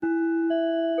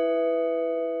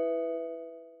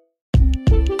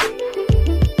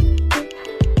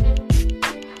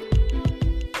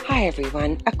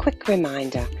everyone, a quick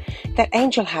reminder that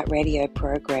Angel Heart Radio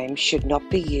programs should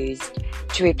not be used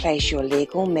to replace your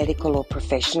legal, medical or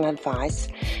professional advice,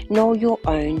 nor your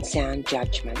own sound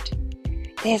judgment.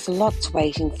 There's lots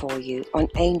waiting for you on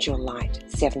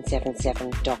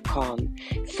angellight777.com.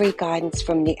 Free guidance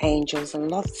from the angels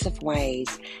and lots of ways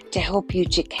to help you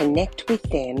to connect with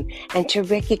them and to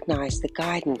recognize the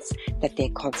guidance that they're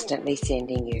constantly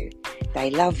sending you. They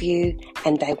love you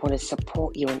and they want to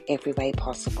support you in every way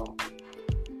possible.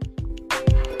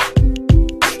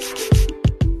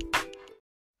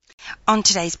 On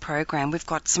today's program, we've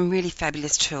got some really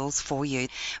fabulous tools for you.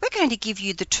 We're going to give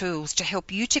you the tools to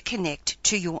help you to connect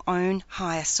to your own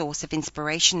higher source of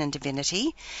inspiration and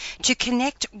divinity, to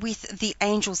connect with the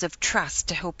angels of trust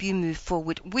to help you move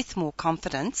forward with more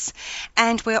confidence.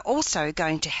 And we're also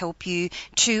going to help you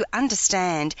to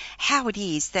understand how it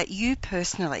is that you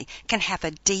personally can have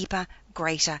a deeper,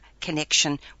 greater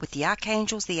connection with the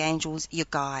archangels, the angels, your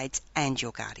guides, and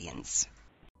your guardians.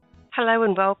 Hello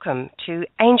and welcome to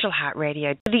Angel Heart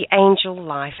Radio, the Angel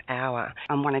Life Hour.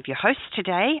 I'm one of your hosts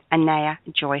today, Anaya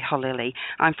Joy Holili.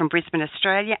 I'm from Brisbane,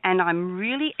 Australia, and I'm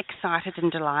really excited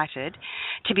and delighted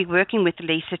to be working with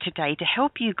Lisa today to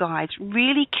help you guys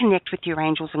really connect with your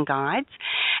angels and guides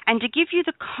and to give you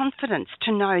the confidence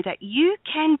to know that you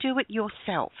can do it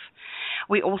yourself.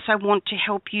 We also want to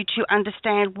help you to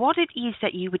understand what it is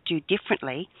that you would do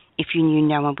differently if you knew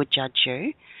no one would judge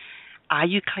you. Are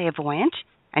you clairvoyant?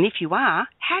 And if you are,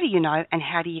 how do you know and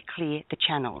how do you clear the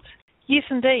channels? Yes,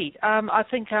 indeed. I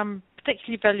think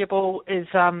particularly valuable is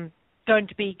going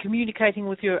to be communicating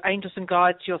with your angels and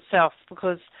guides yourself,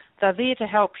 because they're there to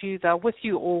help you. They're with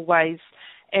you always.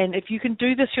 And if you can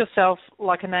do this yourself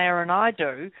like Anaya and I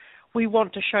do, we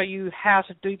want to show you how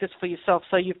to do this for yourself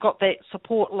so you've got that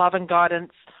support, love and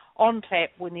guidance on tap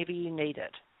whenever you need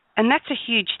it. And that's a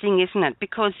huge thing, isn't it?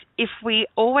 Because if we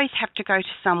always have to go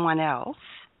to someone else,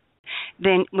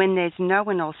 then when there's no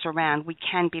one else around, we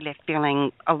can be left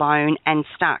feeling alone and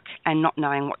stuck and not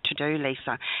knowing what to do,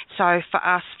 Lisa. So for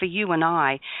us, for you and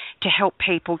I, to help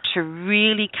people to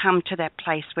really come to that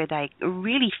place where they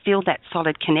really feel that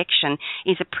solid connection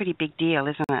is a pretty big deal,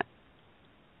 isn't it?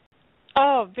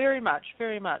 Oh, very much,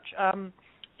 very much.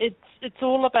 It's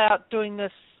all about doing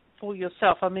this for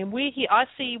yourself. I mean, we're here. I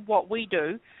see what we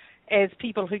do as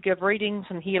people who give readings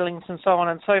and healings and so on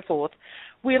and so forth.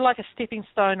 We're like a stepping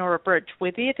stone or a bridge.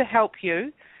 We're there to help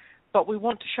you, but we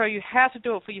want to show you how to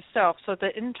do it for yourself so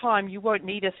that in time you won't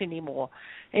need us anymore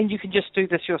and you can just do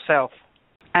this yourself.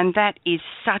 And that is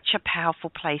such a powerful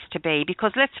place to be,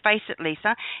 because let's face it,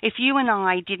 Lisa, if you and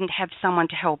I didn't have someone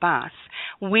to help us,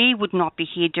 we would not be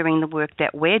here doing the work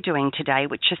that we're doing today,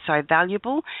 which is so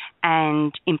valuable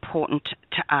and important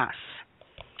to us.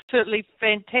 Certainly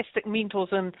fantastic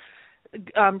mentors and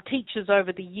teachers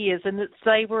over the years, and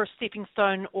they were a stepping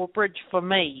stone or bridge for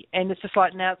me, and it's just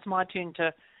like now it's my turn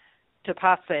to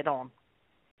pass that on.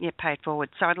 Yeah, pay it forward.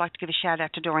 So I'd like to give a shout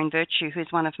out to Doreen Virtue,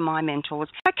 who's one of my mentors.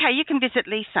 Okay, you can visit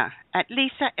Lisa at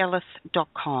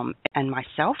lisaellis.com and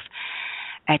myself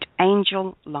at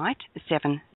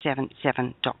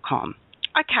angellight777.com.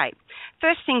 Okay,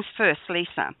 first things first,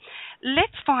 Lisa.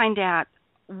 Let's find out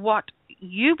what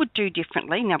you would do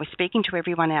differently. Now, we're speaking to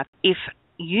everyone out if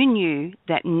you knew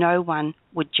that no one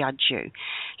would judge you.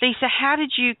 Lisa, how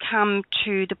did you come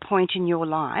to the point in your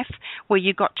life where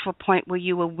you got to a point where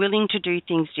you were willing to do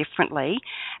things differently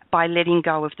by letting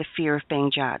go of the fear of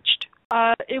being judged?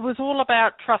 It was all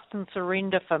about trust and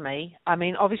surrender for me. I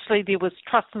mean, obviously there was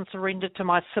trust and surrender to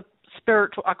my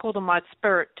spiritual, I call them my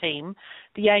spirit team,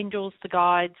 the angels, the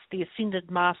guides, the ascended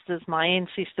masters, my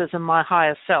ancestors and my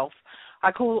higher self.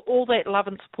 I call all that love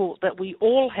and support that we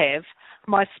all have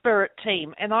my spirit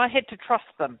team, and I had to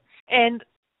trust them. And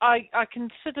I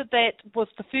considered that was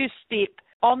the first step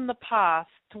on the path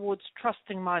towards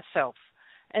trusting myself.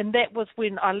 And that was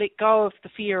when I let go of the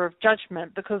fear of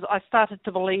judgment, because I started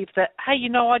to believe that, hey, you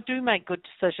know, I do make good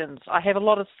decisions. I have a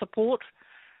lot of support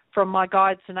from my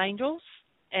guides and angels,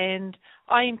 and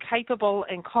I am capable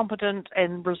and competent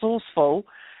and resourceful,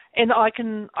 and I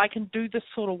can do this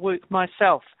sort of work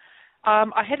myself.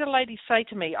 I had a lady say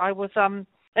to me, I was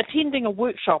attending a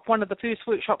workshop, one of the first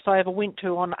workshops I ever went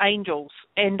to on angels,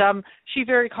 and she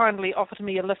very kindly offered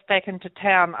me a lift back into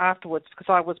town afterwards because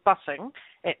I was busing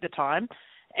at the time,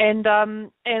 and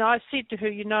I said to her,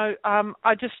 you know,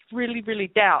 I just really, really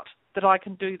doubt that I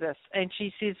can do this. And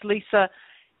she says, Lisa,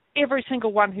 every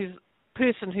single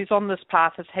person who's on this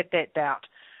path has had that doubt.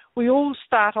 We all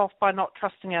start off by not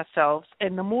trusting ourselves,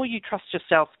 and the more you trust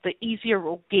yourself, the easier it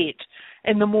will get,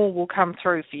 and the more will come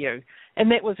through for you.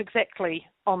 And that was exactly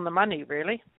on the money,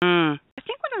 really. I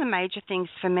think what of the major things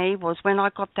for me was when I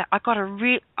got that,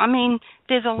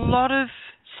 there's a lot of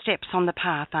steps on the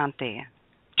path, aren't there?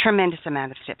 Tremendous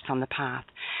amount of steps on the path.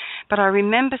 But I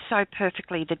remember so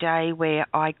perfectly the day where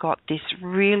I got this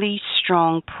really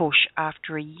strong push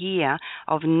after a year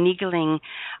of niggling,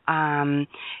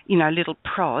 little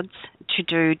prods to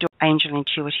do Angel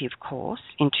Intuitive course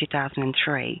in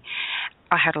 2003.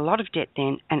 I had a lot of debt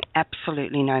then and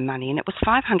absolutely no money, and it was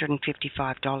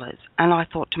 $555. And I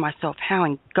thought to myself, how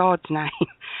in God's name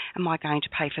am I going to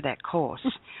pay for that course?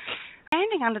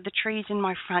 Standing under the trees in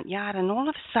my front yard, and all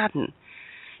of a sudden,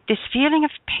 this feeling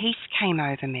of peace came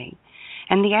over me,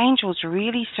 and the angels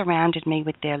really surrounded me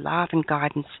with their love and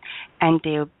guidance and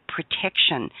their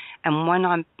protection. And when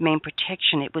I mean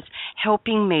protection, it was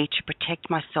helping me to protect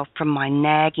myself from my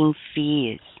nagging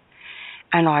fears.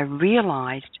 And I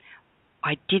realized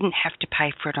I didn't have to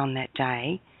pay for it on that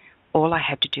day. All I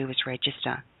had to do was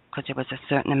register, because there was a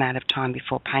certain amount of time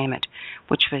before payment,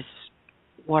 which was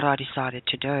what I decided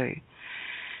to do.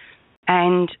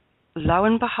 And lo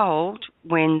and behold,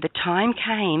 when the time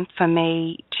came for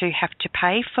me to have to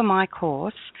pay for my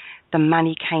course, the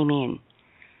money came in.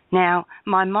 Now,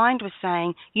 my mind was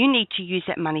saying, you need to use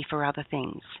that money for other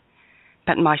things.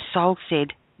 But my soul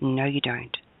said, no, you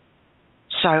don't.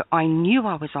 So I knew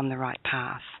I was on the right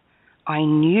path. I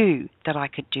knew that I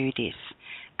could do this.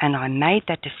 And I made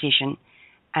that decision,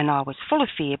 and I was full of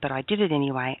fear, but I did it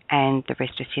anyway, and the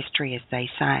rest is history, as they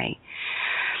say.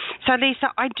 So, Lisa,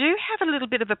 I do have a little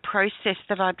bit of a process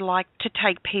that I'd like to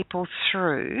take people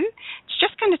through. It's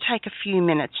just going to take a few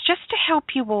minutes just to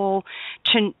help you all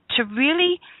to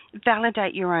really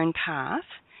validate your own path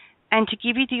and to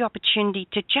give you the opportunity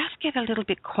to just get a little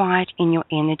bit quiet in your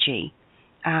energy.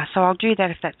 So I'll do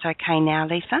that if that's okay now,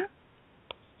 Lisa.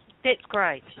 That's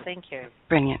great. Thank you.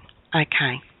 Brilliant.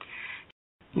 Okay.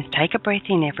 Just take a breath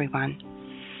in, everyone,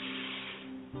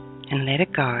 and let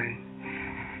it go.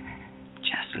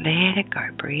 Just let it go.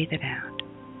 Breathe it out.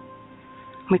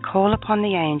 We call upon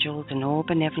the angels and all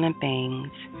benevolent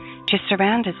beings to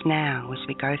surround us now as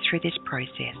we go through this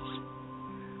process.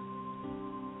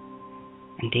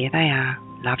 And there they are,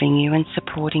 loving you and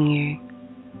supporting you.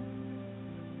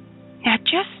 Now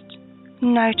just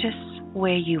notice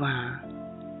where you are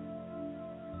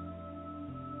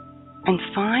and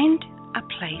find a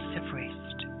place of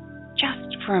rest,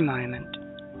 just for a moment.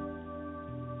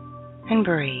 And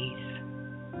breathe.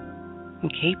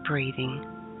 And keep breathing.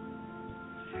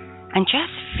 And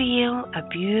just feel a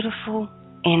beautiful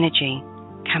energy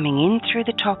coming in through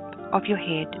the top of your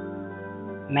head,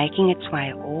 making its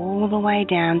way all the way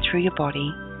down through your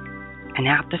body and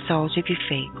out the soles of your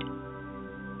feet,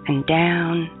 and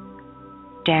down,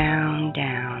 down,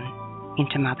 down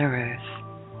into Mother Earth,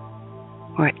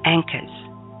 where it anchors.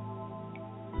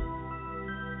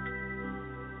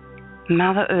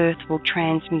 Mother Earth will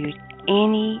transmute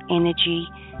any energy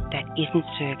that isn't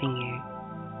serving you,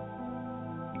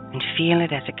 and feel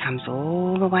it as it comes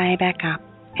all the way back up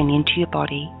and into your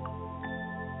body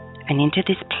and into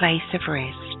this place of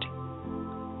rest.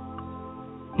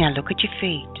 Now look at your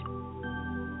feet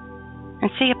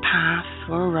and see a path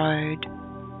or a road,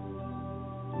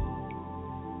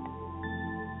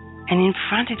 and in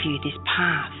front of you this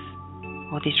path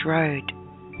or this road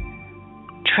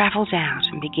travels out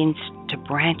and begins to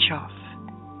branch off.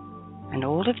 And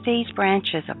all of these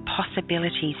branches are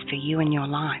possibilities for you in your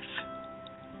life.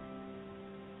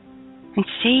 And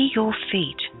see your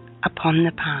feet upon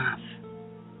the path.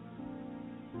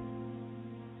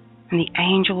 And the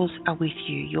angels are with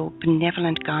you, your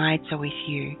benevolent guides are with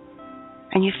you,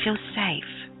 and you feel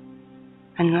safe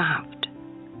and loved.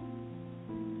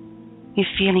 You're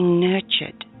feeling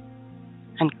nurtured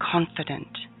and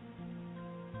confident.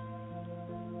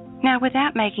 Now,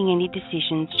 without making any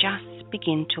decisions, just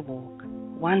begin to walk,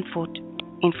 one foot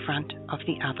in front of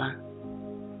the other.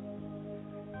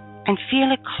 And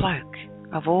feel a cloak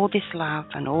of all this love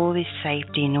and all this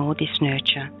safety and all this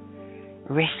nurture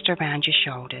rest around your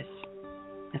shoulders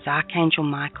as Archangel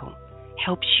Michael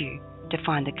helps you to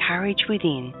find the courage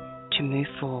within to move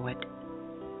forward.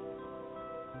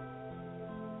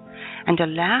 And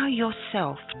allow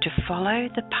yourself to follow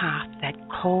the path that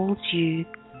calls you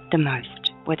the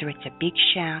most, whether it's a big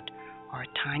shout or a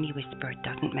tiny whisper, it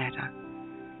doesn't matter.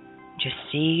 Just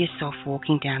see yourself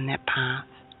walking down that path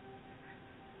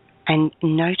and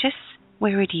notice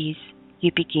where it is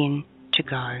you begin to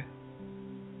go.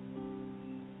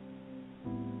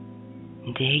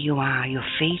 And there you are, your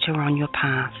feet are on your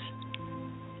path.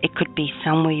 It could be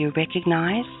somewhere you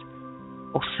recognize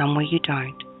or somewhere you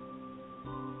don't.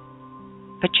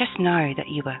 But just know that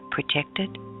you are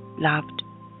protected, loved,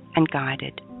 and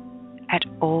guided at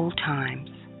all times.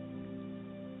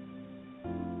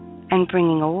 and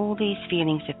bringing all these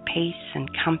feelings of peace and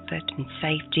comfort and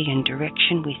safety and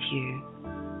direction with you.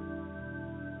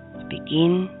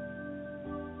 Begin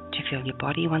to feel your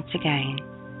body once again.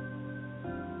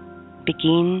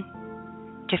 Begin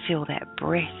to feel that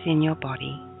breath in your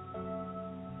body.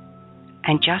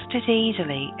 And just as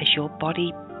easily as your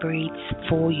body breathes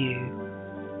for you,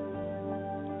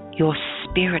 your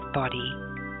spirit body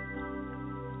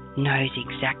knows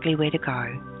exactly where to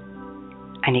go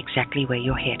and exactly where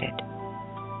you're headed.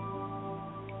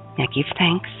 Now give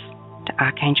thanks to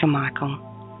Archangel Michael,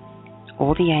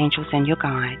 all the angels and your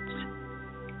guides,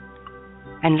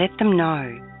 and let them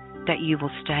know that you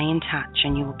will stay in touch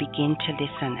and you will begin to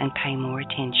listen and pay more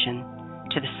attention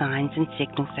to the signs and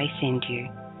signals they send you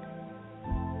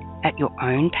at your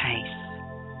own pace,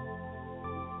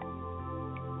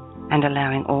 and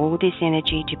allowing all this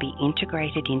energy to be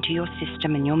integrated into your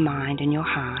system and your mind and your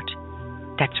heart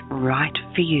that's right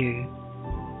for you.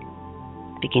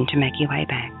 Begin to make your way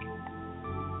back.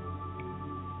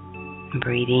 And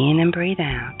breathe in and breathe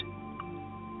out.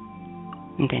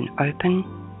 And then open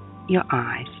your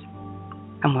eyes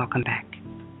and welcome back.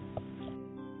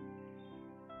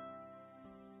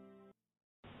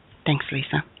 Thanks,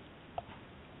 Lisa.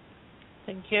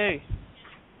 Thank you.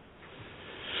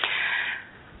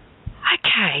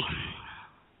 Okay,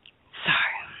 so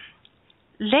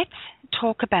let's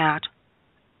talk about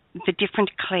the different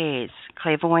clairs,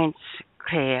 clairvoyance,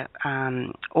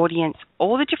 audience,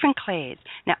 all the different clairs.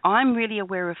 Now, I'm really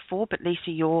aware of 4, but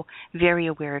Lisa, you're very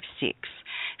aware of 6.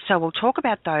 So we'll talk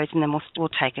about those and then we'll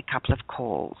take a couple of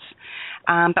calls.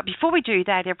 But before we do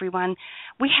that, everyone,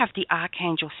 we have the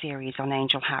Archangel series on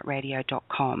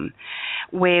angelheartradio.com,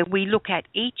 where we look at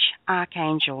each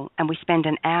archangel and we spend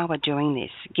an hour doing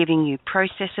this, giving you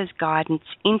processes, guidance,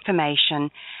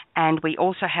 information, and we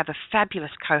also have a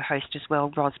fabulous co-host as well,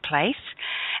 Roz Place,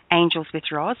 Angels with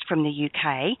Roz from the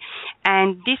UK.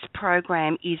 And this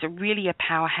program is really a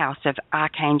powerhouse of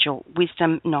archangel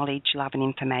wisdom, knowledge, love and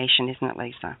information, isn't it,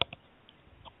 Lisa?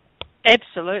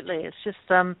 Absolutely. It's just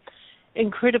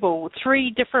incredible. 3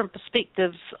 different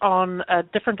perspectives on a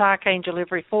different archangel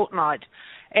every fortnight,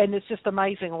 and it's just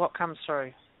amazing what comes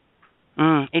through.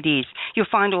 It is. You'll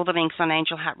find all the links on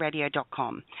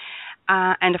angelheartradio.com.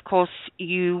 And, of course,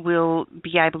 you will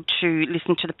be able to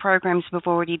listen to the programs we've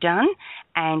already done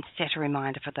and set a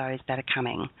reminder for those that are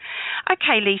coming.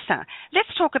 Okay, Lisa,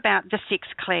 let's talk about the 6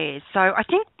 clairs. So I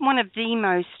think one of the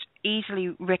most easily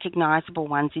recognisable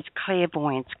ones is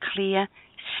clairvoyance, clear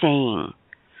seeing.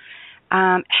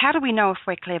 How do we know if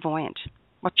we're clairvoyant?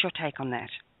 What's your take on that?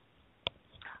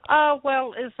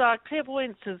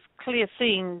 Clairvoyance is clear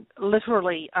seeing,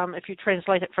 literally, if you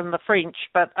translate it from the French,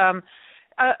 but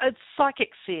it's psychic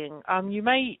seeing. You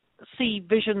may see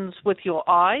visions with your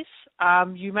eyes.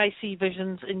 You may see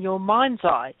visions in your mind's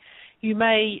eye. You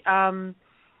may have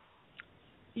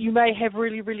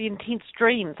really, really intense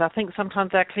dreams. I think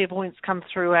sometimes our clairvoyance comes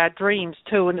through our dreams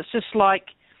too, and it's just like,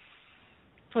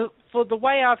 for the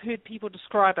way I've heard people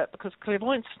describe it, because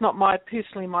clairvoyance is not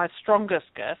personally my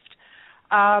strongest gift,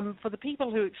 for the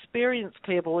people who experience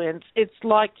clairvoyance, it's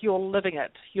like you're living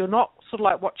it. You're not sort of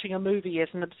like watching a movie as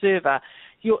an observer.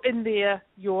 You're in there,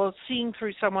 you're seeing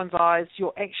through someone's eyes,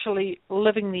 you're actually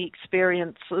living the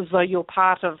experience as though you're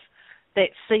part of that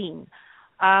scene.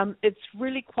 It's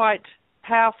really quite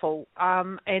powerful,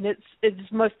 and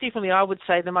it's most definitely, I would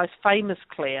say, the most famous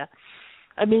clair.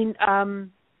 I mean,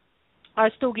 I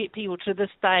still get people to this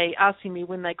day asking me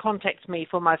when they contact me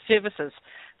for my services.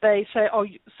 They say, "Oh,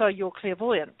 so you're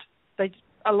clairvoyant?"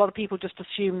 A lot of people just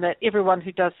assume that everyone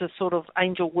who does this sort of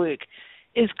angel work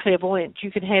is clairvoyant. You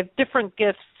can have different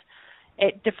gifts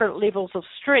at different levels of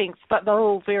strength, but they're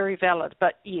all very valid.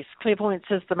 But yes, clairvoyance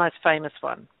is the most famous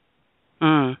one.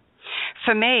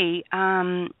 For me,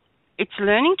 it's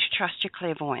learning to trust your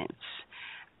clairvoyance.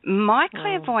 My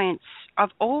clairvoyance,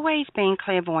 I've always been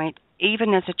clairvoyant,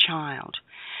 even as a child.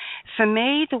 For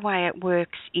me, the way it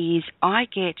works is I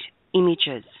get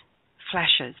images,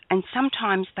 flashes, and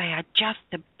sometimes they are just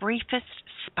the briefest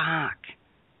spark.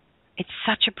 It's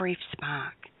such a brief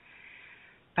spark.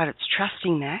 But it's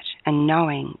trusting that and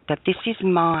knowing that this is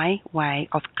my way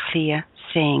of clear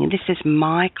seeing. This is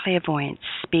my clairvoyance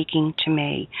speaking to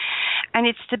me. And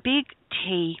it's the big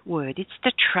T word. It's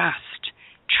the trust.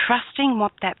 Trusting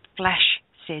what that flash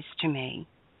says to me.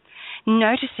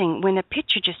 Noticing when a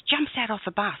picture just jumps out off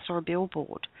a bus or a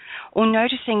billboard, or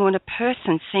noticing when a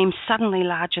person seems suddenly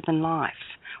larger than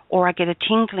life, or I get a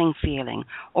tingling feeling,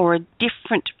 or a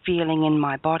different feeling in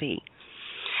my body.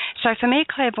 So for me,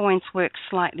 clairvoyance works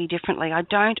slightly differently. I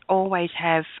don't always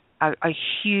have a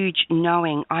huge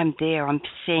knowing, I'm there, I'm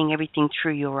seeing everything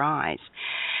through your eyes.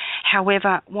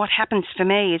 However, what happens for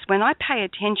me is when I pay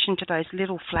attention to those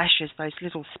little flashes, those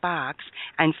little sparks,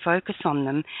 and focus on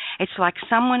them, it's like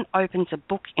someone opens a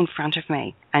book in front of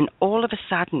me, and all of a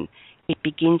sudden it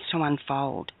begins to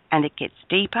unfold, and it gets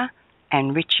deeper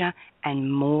and richer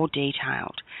and more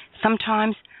detailed.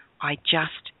 Sometimes I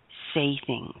just see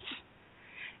things.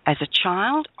 As a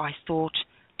child, I thought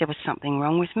there was something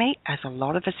wrong with me, as a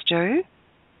lot of us do.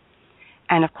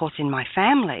 And of course, in my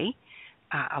family,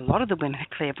 a lot of the women are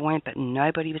clairvoyant, but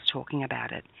nobody was talking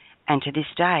about it. And to this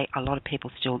day, a lot of people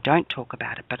still don't talk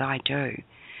about it, but I do.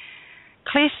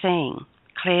 Clairseeing,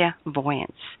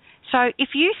 clairvoyance. So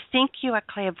if you think you are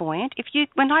clairvoyant,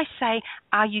 when I say,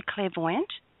 are you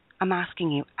clairvoyant? I'm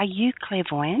asking you, are you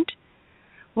clairvoyant?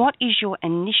 What is your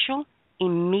initial,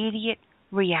 immediate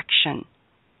reaction?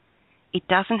 It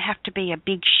doesn't have to be a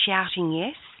big shouting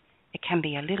yes. It can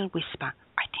be a little whisper,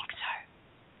 I think so.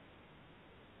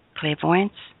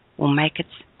 Clairvoyance will make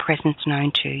its presence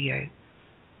known to you.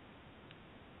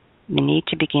 You need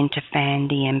to begin to fan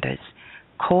the embers.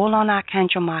 Call on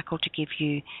Archangel Michael to give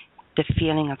you the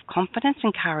feeling of confidence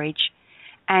and courage.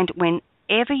 And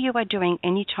whenever you are doing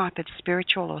any type of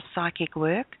spiritual or psychic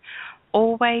work,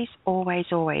 always,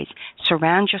 always, always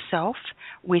surround yourself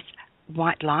with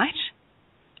white light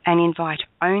and invite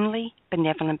only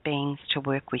benevolent beings to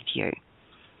work with you.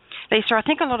 Lisa, I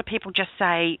think a lot of people just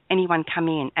say, anyone come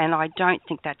in, and I don't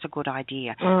think that's a good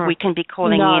idea. We can be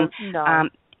calling in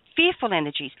fearful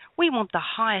energies. We want the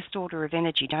highest order of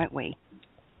energy, don't we?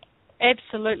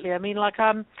 Absolutely. I mean,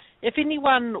 if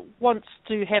anyone wants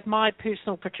to have my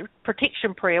personal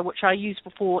protection prayer, which I use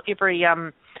before every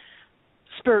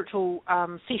spiritual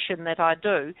session that I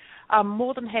do, I'm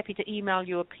more than happy to email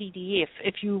you a PDF.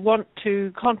 If you want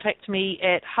to contact me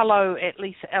at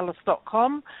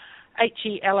hello@lisaellis.com,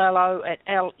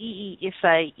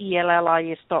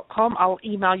 HELLO@LEESAELLIS.com. I'll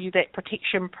email you that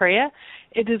protection prayer.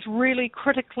 It is really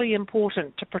critically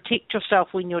important to protect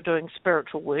yourself when you're doing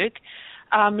spiritual work.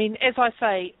 I mean, as I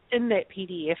say in that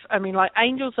PDF, I mean, like,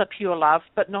 angels are pure love,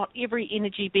 but not every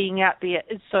energy being out there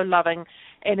is so loving,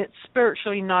 and it's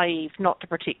spiritually naive not to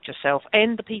protect yourself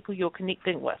and the people you're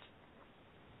connecting with.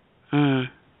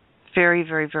 Very,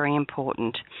 very, very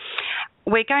important.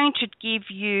 We're going to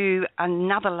give you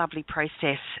another lovely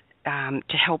process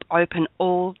to help open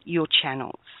all your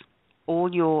channels,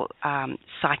 all your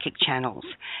psychic channels,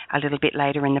 a little bit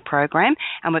later in the program.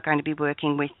 And we're going to be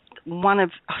working with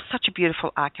such a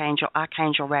beautiful archangel,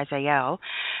 Archangel Raziel,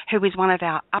 who is one of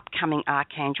our upcoming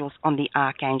archangels on the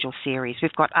Archangel series.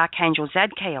 We've got Archangel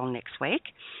Zadkiel next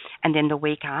week, and then the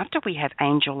week after we have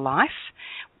Angel Life,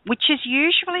 which is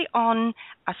usually on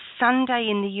a Sunday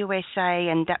in the USA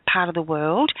and that part of the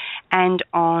world, and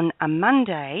on a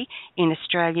Monday in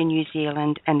Australia, New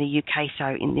Zealand, and the UK,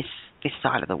 so in this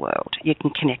side of the world. You can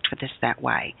connect with us that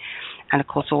way. And, of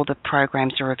course, all the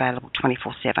programs are available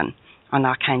 24/7 on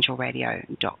Archangel Radio.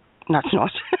 No, it's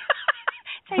not.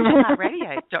 It's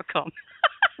angelheartradio.com.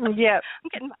 Yeah.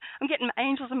 I'm getting my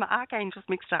angels and my archangels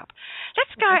mixed up.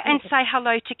 Let's go and say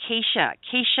hello to Keisha.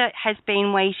 Keisha has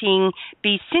been waiting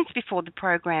since before the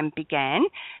program began.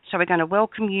 So we're going to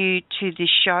welcome you to this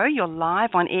show. You're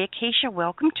live on air, Keisha.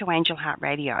 Welcome to Angel Heart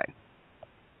Radio.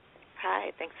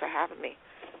 Hi, thanks for having me.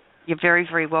 You're very,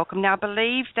 very welcome. Now, I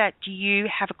believe that you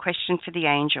have a question for the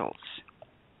angels.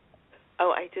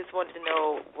 Oh, I just wanted to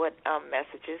know what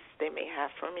messages they may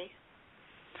have for me.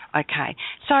 Okay.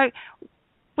 So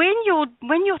when you're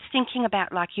thinking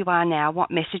about, like you are now,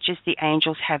 what messages the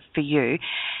angels have for you,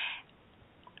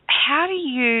 how do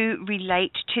you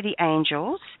relate to the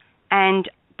angels? And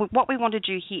what we want to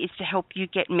do here is to help you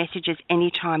get messages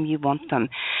anytime you want them.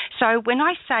 So when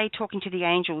I say talking to the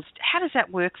angels, how does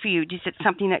that work for you? Is it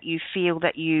something that you feel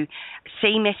that you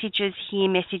see messages, hear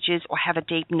messages, or have a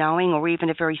deep knowing or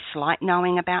even a very slight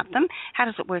knowing about them? How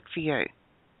does it work for you?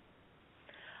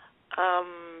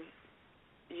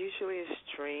 Usually it's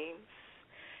dreams.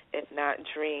 If not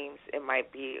dreams, it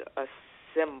might be a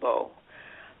symbol.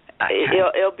 Okay.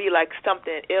 It'll be like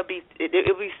something. It'll be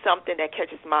something that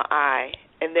catches my eye,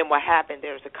 and then what happened?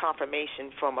 There's a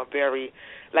confirmation from a very,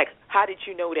 like, how did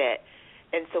you know that?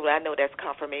 And so I know that's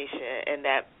confirmation, and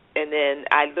then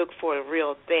I look for a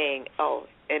real thing. Oh,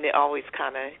 and it always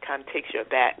kind of takes you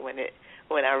aback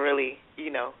when I really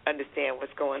understand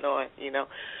what's going on. Yeah.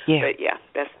 But yeah,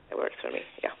 that works for me.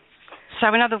 Yeah.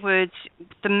 So in other words,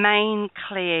 the main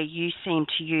clair you seem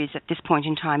to use at this point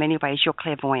in time anyway is you're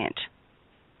clairvoyant.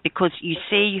 Because you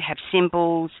see, you have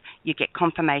symbols, you get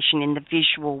confirmation in the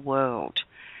visual world.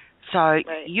 So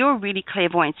you're really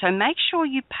clairvoyant. So make sure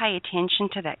you pay attention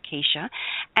to that, Keisha.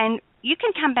 And you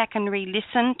can come back and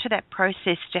re-listen to that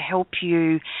process to help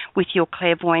you with your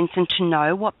clairvoyance and to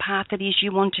know what path it is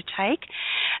you want to take.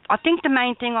 I think the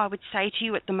main thing I would say to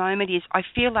you at the moment is I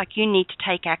feel like you need to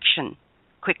take action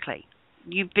quickly.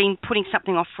 You've been putting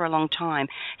something off for a long time.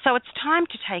 So it's time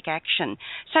to take action.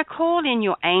 So call in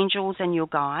your angels and your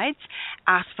guides.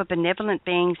 Ask for benevolent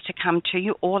beings to come to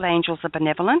you. All angels are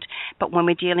benevolent, but when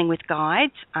we're dealing with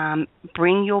guides,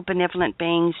 bring your benevolent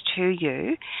beings to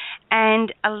you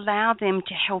and allow them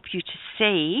to help you to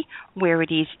see where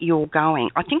it is you're going.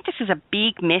 I think this is a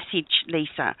big message,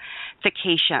 Lisa, for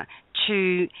Keisha,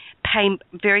 to pay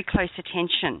very close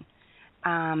attention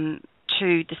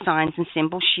to the signs and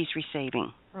symbols she's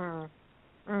receiving.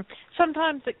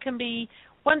 Sometimes it can be,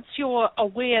 once you're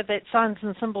aware that signs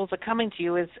and symbols are coming to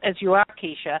you, as you are,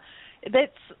 Keisha,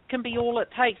 that can be all it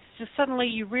takes. Just suddenly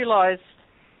you realise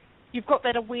you've got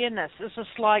that awareness. It's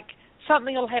just like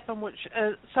something will happen which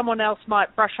someone else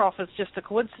might brush off as just a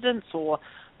coincidence or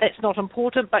that's not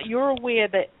important, but you're aware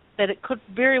that it could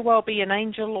very well be an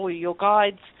angel or your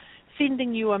guides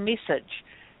sending you a message.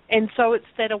 And so it's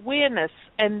that awareness,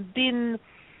 and then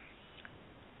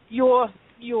your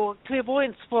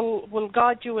clairvoyance will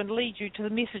guide you and lead you to the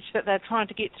message that they're trying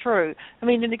to get through. I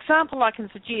mean, an example I can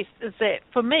suggest is that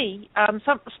for me,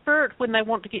 some spirit, when they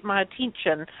want to get my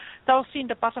attention, they'll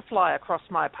send a butterfly across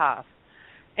my path.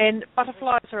 And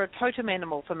butterflies are a totem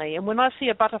animal for me. And when I see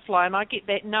a butterfly and I get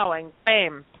that knowing,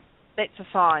 bam, that's a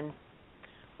sign.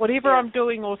 Whatever I'm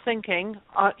doing or thinking,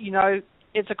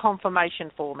 it's a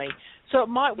confirmation for me. So it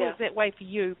might work that way for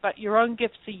you, but your own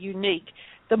gifts are unique.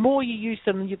 The more you use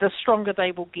them, the stronger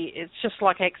they will get. It's just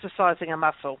like exercising a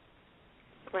muscle.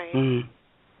 Right.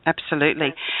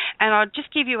 Absolutely. And I'll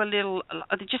just give you a little,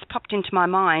 it just popped into my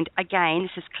mind, again,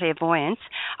 this is clairvoyance.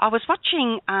 I was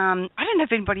watching, I don't know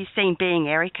if anybody's seen Being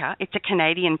Erica. It's a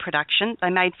Canadian production.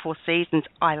 They made 4 seasons.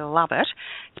 I love it.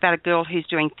 It's about a girl who's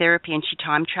doing therapy and she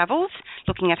time travels,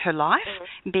 looking at her life,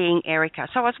 Being Erica.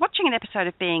 So I was watching an episode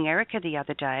of Being Erica the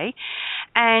other day,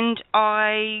 and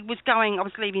I was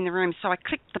leaving the room, so I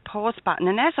clicked the pause button,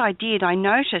 and as I did, I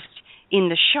noticed in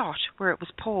the shot where it was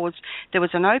paused, there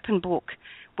was an open book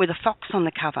with a fox on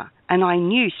the cover, and I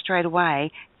knew straight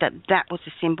away that was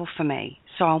a symbol for me.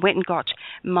 So I went and got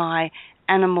my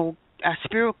Animal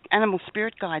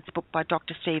Spirit Guides book by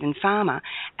Dr. Stephen Farmer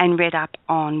and read up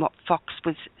on what fox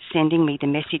was sending me, the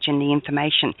message and the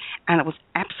information, and it was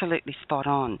absolutely spot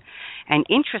on. And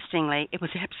interestingly, it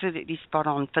was absolutely spot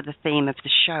on for the theme of the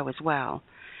show as well.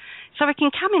 So it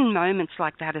can come in moments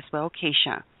like that as well,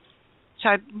 Keisha.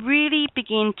 So really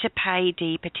begin to pay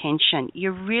deep attention.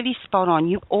 You're really spot on.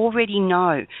 You already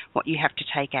know what you have to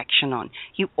take action on.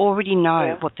 You already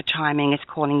know what the timing is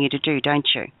calling you to do, don't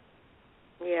you?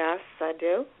 Yes, I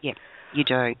do. Yeah, you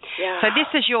do. Yeah. So this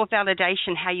is your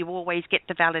validation, how you always get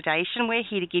the validation. We're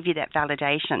here to give you that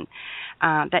validation.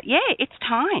 It's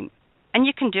time. And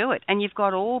you can do it. And you've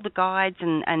got all the guides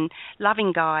and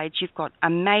loving guides. You've got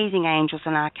amazing angels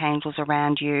and archangels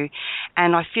around you.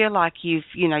 And I feel like you've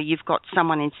got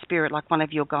someone in spirit, like one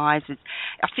of your guides. It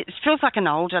feels like an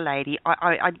older lady.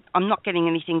 I'm not getting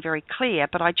anything very clear,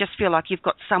 but I just feel like you've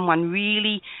got someone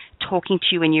really talking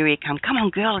to you in your ear. Come on,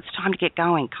 girl, it's time to get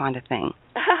going, kind of thing.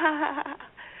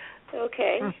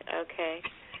 Okay.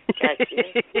 Got you.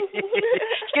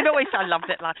 You can always, I love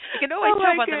that laugh. You can always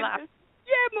tell by the laugh.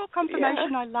 Yeah, more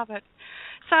confirmation. I love it.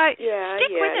 So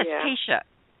stick with us, Keisha.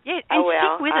 Yeah, and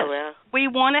stick with us. We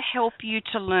want to help you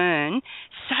to learn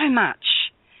so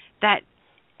much that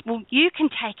you can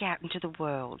take out into the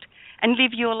world and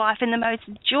live your life in the most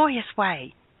joyous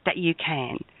way that you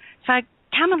can. So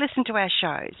come and listen to our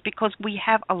shows because we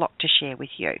have a lot to share with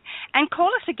you. And call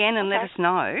us again and let us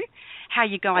know how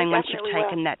you're going once you've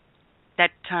taken that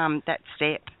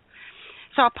step.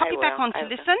 So I'll pop you back on to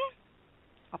listen.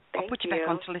 I'll put you back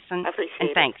on to listen. And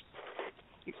thanks.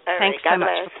 Thanks so much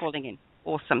for calling in.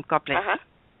 Awesome. God bless.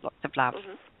 Lots of love.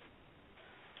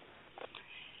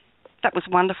 That was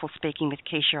wonderful speaking with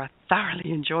Keisha. I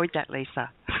thoroughly enjoyed that,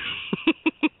 Lisa.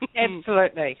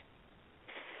 Absolutely.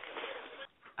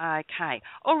 Okay.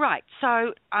 All right.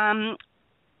 So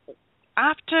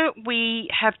after we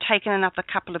have taken another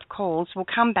couple of calls, we'll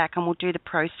come back and we'll do the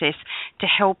process to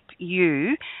help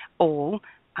you all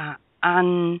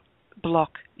unblock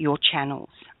your channels,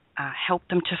 help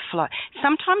them to flow.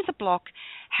 Sometimes a block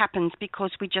happens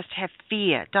because we just have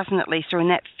fear, doesn't it, Lisa? And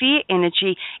that fear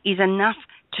energy is enough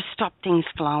to stop things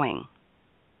flowing.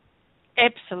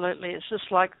 Absolutely. It's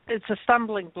just like, it's a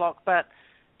stumbling block, but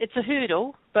it's a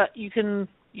hurdle, but you can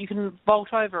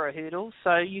vault over a hurdle,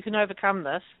 so you can overcome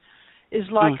this. Is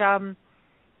like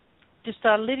just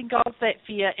letting go of that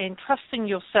fear and trusting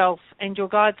yourself and your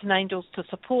guides and angels to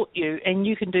support you, and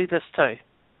you can do this too.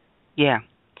 Yeah.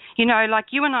 You know, like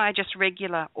you and I are just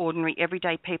regular, ordinary,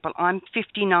 everyday people. I'm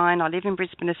 59. I live in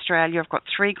Brisbane, Australia. I've got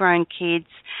 3 grown kids.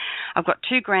 I've got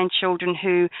 2 grandchildren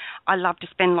who I love to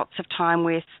spend lots of time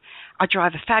with. I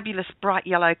drive a fabulous bright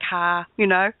yellow car, you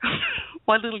know,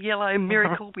 my little yellow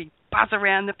miracle. We buzz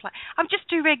around the place. I just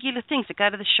do regular things. I go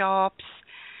to the shops,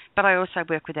 but I also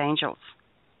work with angels.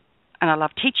 And I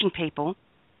love teaching people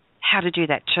how to do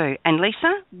that too. And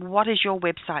Lisa, what does your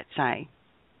website say?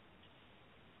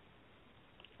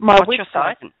 What's your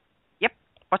slogan? Yep.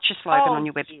 What's your slogan on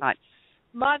your website? Yes.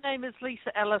 My name is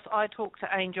Lisa Ellis. I talk to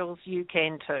angels. You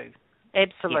can too.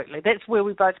 Absolutely. Yep. That's where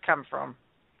we both come from.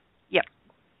 Yep.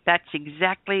 That's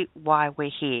exactly why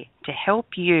we're here, to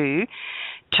help you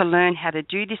to learn how to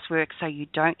do this work so you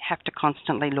don't have to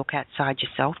constantly look outside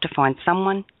yourself to find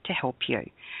someone to help you.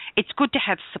 It's good to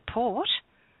have support,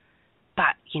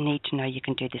 but you need to know you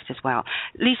can do this as well.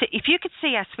 Lisa, if you could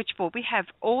see our switchboard, we have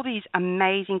all these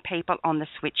amazing people on the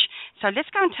switch. So let's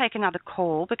go and take another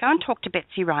call. We'll go and talk to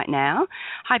Betsy right now.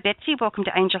 Hi, Betsy. Welcome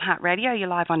to Angel Heart Radio. You're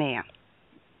live on air.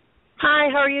 Hi,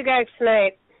 how are you guys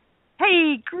tonight?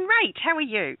 Hey, great. How are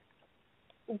you?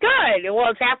 Good. Well,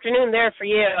 it's afternoon there for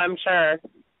you, I'm sure.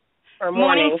 Or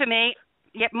morning. Morning for me.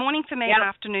 Yep, morning for me, yep.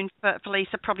 Afternoon for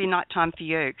Lisa, probably nighttime for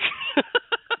you.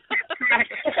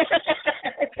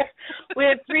 We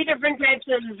have 3 different types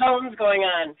of zones going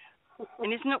on.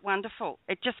 And isn't it wonderful?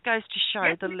 It just goes to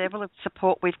show the level of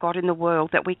support we've got in the world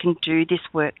that we can do this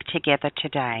work together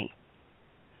today.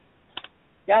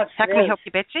 Yes. How can we help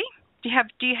you, Betsy?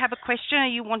 Do you have a question? Are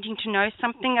you wanting to know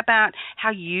something about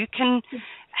how you can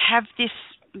have this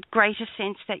greater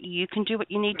sense that you can do what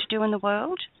you need to do in the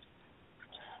world?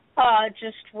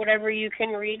 Just whatever you can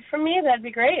read from me, that'd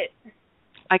be great.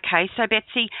 Okay, so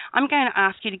Betsy, I'm going to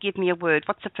ask you to give me a word.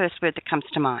 What's the first word that comes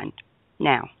to mind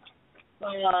now?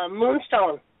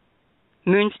 Moonstone.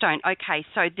 Moonstone. Okay,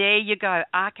 so there you go.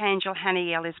 Archangel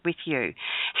Haniel is with you.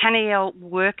 Haniel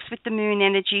works with the moon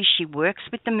energy. She works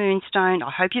with the moonstone.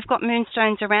 I hope you've got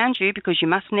moonstones around you because you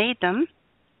must need them.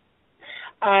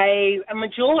 I am a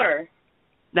jeweler.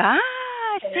 Ah,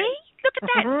 see? Look at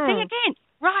that. See again.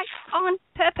 Right on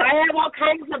purpose. I have all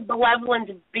kinds of benevolent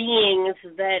beings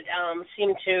that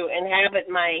seem to inhabit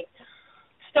my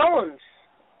stones.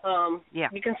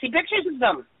 You can see pictures of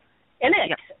them in it.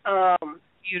 Yep.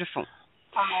 Beautiful.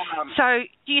 So,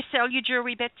 do you sell your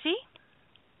jewelry, Betsy?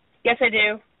 Yes, I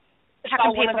do. How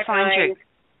can people find you?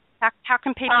 How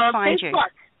can people find you?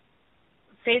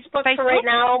 Facebook for right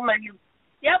now.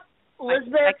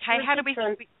 Elizabeth. Okay, how do we?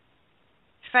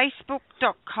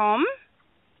 Facebook.com/.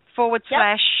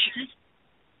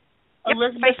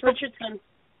 Elizabeth Richardson.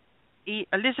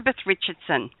 Elizabeth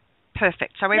Richardson.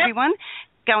 Perfect. So everyone,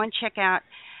 go and check out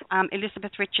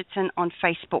Elizabeth Richardson on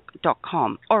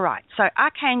Facebook.com. All right. So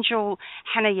Archangel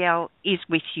Haniel is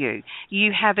with you.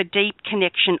 You have a deep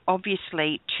connection,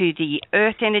 obviously, to the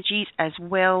earth energies as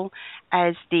well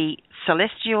as the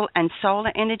celestial and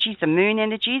solar energies, the moon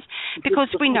energies, because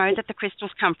we know that the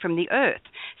crystals come from the earth.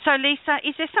 So, Lisa,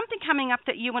 is there something coming up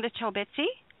that you want to tell Betsy?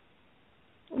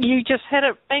 You just had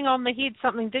it bang on the head.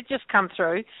 Something did just come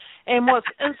through. And what's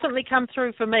instantly come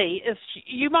through for me is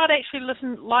you might actually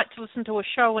like to listen to a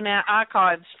show in our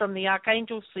archives from the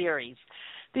Archangel series.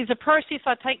 There's a process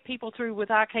I take people through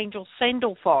with Archangel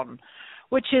Sandalphon,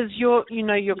 which is you're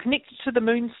connected to the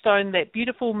moonstone, that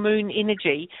beautiful moon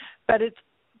energy, but it's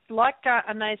like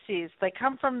Anais says, they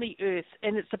come from the earth,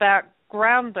 and it's about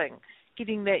grounding,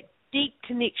 getting that deep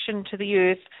connection to the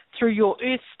earth through your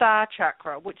earth star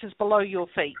chakra, which is below your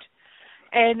feet.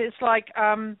 And it's like,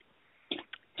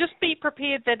 just be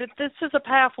prepared that this is a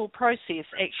powerful process,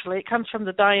 actually. It comes from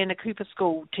the Diana Cooper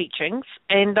School teachings.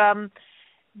 And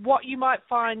what you might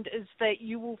find is that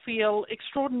you will feel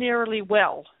extraordinarily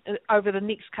well over the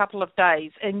next couple of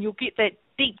days, and you'll get that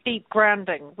deep, deep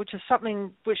grounding, which is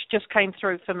something which just came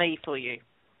through for me for you.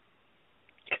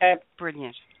 Okay,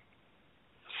 brilliant.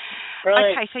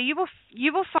 Brilliant. Okay, so you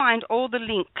will find all the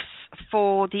links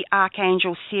for the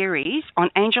Archangel series on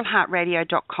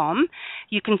angelheartradio.com.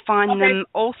 You can find them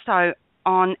also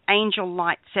on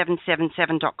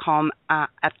angellight777.com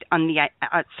on the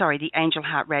Angel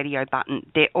Heart Radio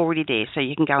button. They're already there, so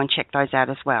you can go and check those out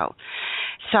as well.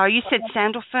 So you said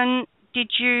Sandalphon,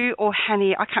 did you, or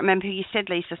Honey? I can't remember who you said,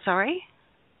 Lisa, sorry.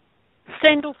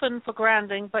 Sandalphon for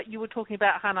grounding, but you were talking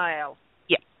about Haniel.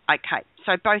 Okay,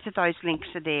 so both of those links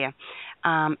are there,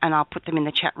 and I'll put them in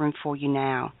the chat room for you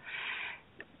now.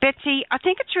 Betsy, I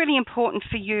think it's really important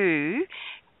for you.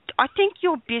 I think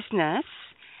your business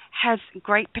has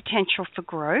great potential for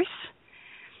growth.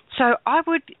 So I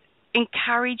would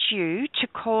encourage you to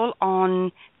call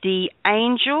on the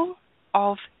angel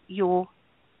of your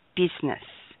business,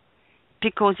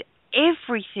 because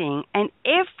everything and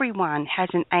everyone has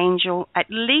an angel, at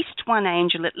least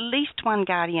one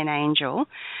guardian angel,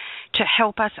 to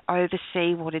help us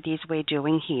oversee what it is we're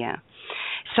doing here.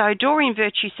 So Doreen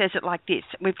Virtue says it like this: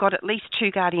 we've got at least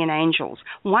 2 guardian angels.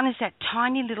 One is that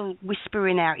tiny little whisper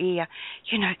in our ear,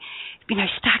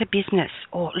 start a business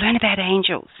or learn about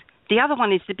angels. The other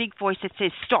one is the big voice that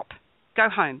says, stop, go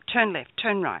home, turn left,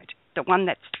 turn right. The one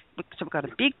so we've got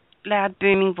a big, loud,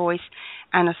 booming voice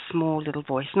and a small little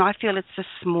voice. And I feel it's the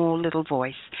small little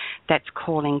voice that's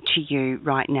calling to you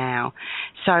right now.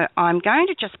 So I'm going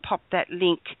to just pop that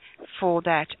link for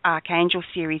that Archangel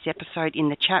Series episode in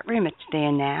the chat room. It's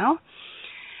there now.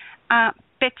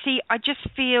 Betsy, I just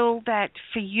feel that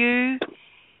for you,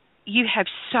 you have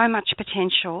so much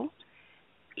potential.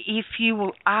 If you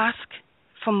will ask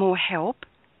for more help,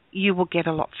 you will get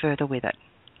a lot further with it.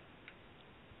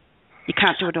 You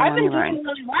can't do it all on your own. I've been doing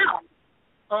really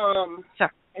well.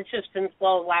 It's just been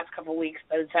slow the last couple of weeks,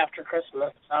 but it's after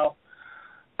Christmas, so.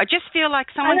 I just feel like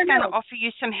someone's going to offer you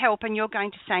some help and you're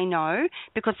going to say no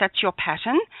because that's your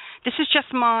pattern. This is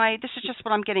just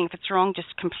what I'm getting. If it's wrong,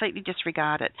 just completely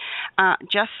disregard it.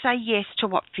 Just say yes to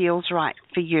what feels right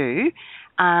for you.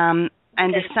 And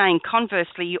the saying,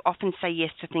 conversely, you often say yes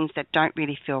to things that don't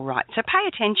really feel right. So pay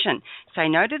attention. Say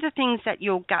no to the things that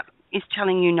your gut is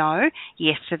telling you no,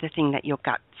 yes to the thing that your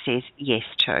gut says yes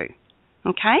to.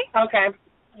 Okay? Okay.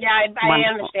 Yeah, I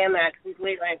understand that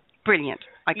completely. Brilliant.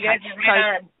 Okay. You guys are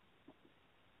right on.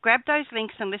 Grab those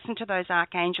links and listen to those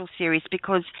Archangel series,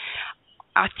 because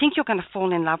I think you're going to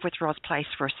fall in love with Roz Place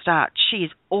for a start. She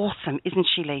is awesome, isn't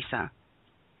she, Lisa?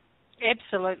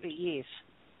 Absolutely, yes.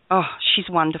 Oh, she's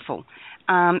wonderful.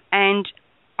 And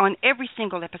on every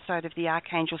single episode of the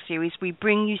Archangel series, we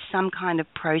bring you some kind of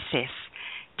process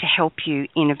to help you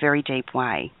in a very deep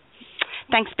way.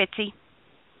 Thanks, Betsy.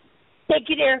 Thank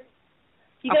you, dear.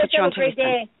 You guys have a great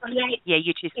day. Yeah,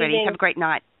 you too, sweetie. Have a great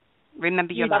night.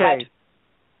 Remember you're loved.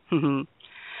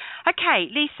 Okay,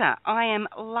 Lisa, I am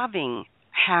loving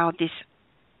how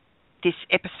this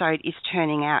episode is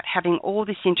turning out. Having all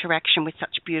this interaction with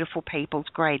such beautiful people is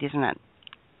great, isn't it?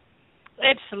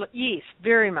 Absolutely, yes,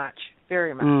 very much,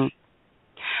 very much.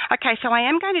 Okay, so I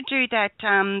am going to do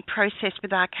that process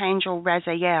with Archangel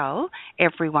Raziel,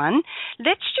 everyone.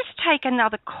 Let's just take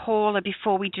another caller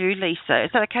before we do, Lisa. Is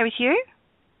that okay with you?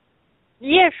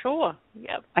 Yeah, sure.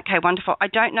 Yep. Okay, wonderful. I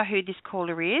don't know who this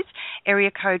caller is. Area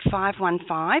code 515.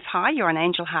 Hi, you're on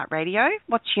Angel Heart Radio.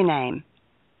 What's your name?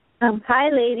 Hi,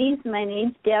 ladies. My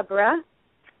name's Deborah.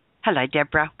 Hello,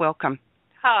 Deborah. Welcome.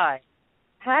 Hi.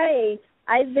 Hi.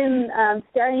 I've been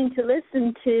starting to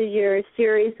listen to your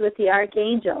series with the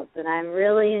Archangels, and I'm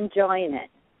really enjoying it.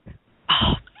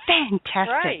 Oh,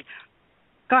 fantastic. Great.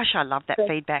 Gosh, I love that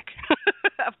feedback.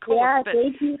 Of course. Yeah,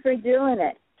 thank you for doing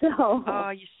it.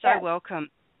 Oh, you're so welcome.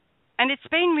 And it's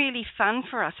been really fun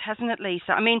for us, hasn't it,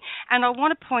 Lisa? I mean, and I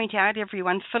want to point out,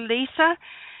 everyone, for Lisa,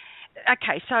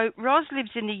 okay, so Roz lives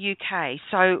in the UK,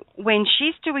 so when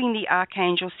she's doing the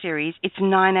Archangel series, it's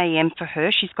 9 a.m. for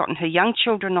her. She's gotten her young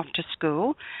children off to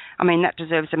school. I mean, that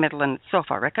deserves a medal in itself,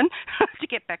 I reckon, to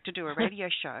get back to do a radio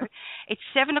show. It's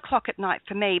 7 o'clock at night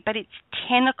for me, but it's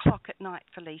 10 o'clock at night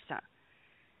for Lisa.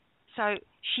 So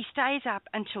she stays up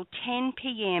until 10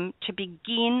 p.m. to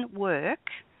begin work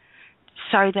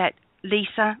so that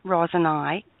Lisa, Roz and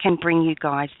I can bring you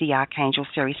guys the Archangel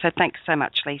series. So thanks so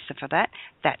much, Lisa, for that.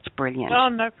 That's brilliant. Oh,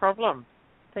 no problem.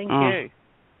 Thank you.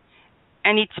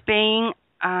 And it's been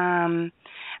an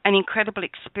incredible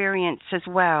experience as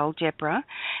well, Deborah,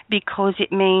 because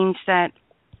it means that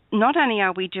not only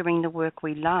are we doing the work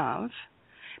we love,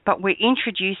 but we're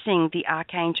introducing the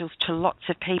Archangels to lots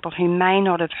of people who may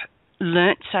not have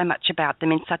learnt so much about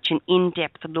them in such an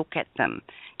in-depth look at them.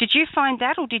 Did you find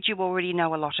that, or did you already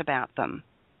know a lot about them?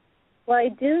 Well, I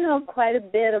do know quite a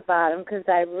bit about them because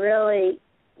I really,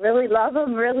 really love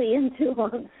them, really into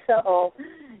them. So,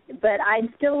 but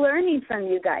I'm still learning from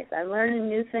you guys. I'm learning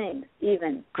new things,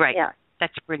 even. Great. Yeah.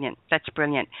 That's brilliant. That's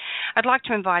brilliant. I'd like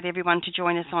to invite everyone to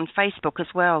join us on Facebook as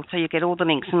well, so you get all the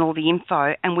links and all the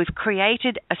info. And we've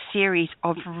created a series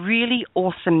of really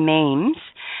awesome memes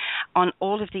on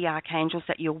all of the Archangels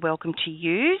that you're welcome to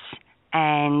use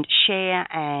and share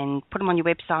and put them on your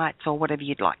websites or whatever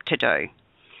you'd like to do.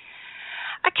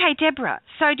 Okay, Deborah,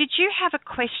 so did you have a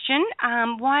question?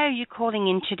 Why are you calling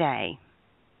in today?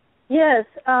 Yes,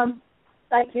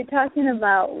 like you're talking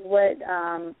about what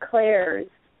Claire's.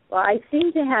 Well, I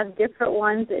seem to have different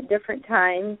ones at different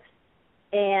times,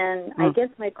 and I guess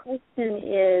my question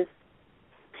is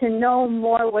to know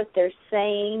more what they're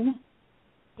saying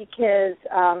because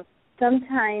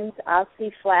sometimes I'll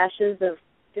see flashes of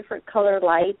different color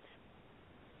lights,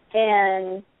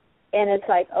 and it's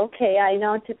like, okay, I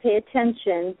know to pay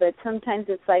attention, but sometimes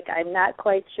it's like I'm not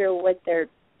quite sure what they're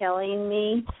telling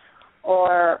me,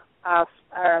 or I'll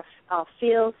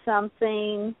feel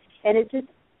something, and it just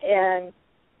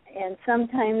and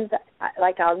sometimes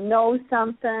like I'll know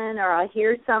something or I'll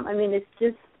hear something. I mean, it's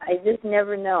just I just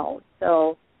never know.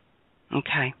 So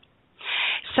okay.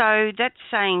 So that's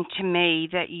saying to me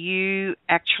that you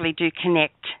actually do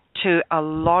connect to a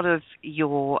lot of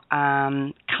your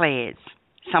clairs.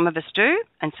 Some of us do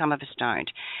and some of us don't.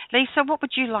 Lisa, what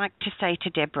would you like to say to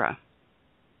Deborah?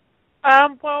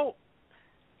 Well,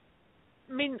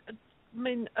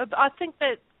 I think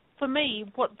that for me,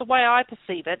 the way I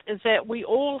perceive it is that we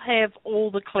all have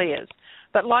all the clairs.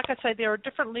 But like I say, there are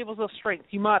different levels of strength.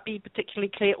 You might be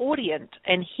particularly clairaudient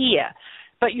and hear,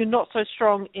 but you're not so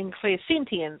strong in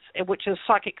clairsentience, which is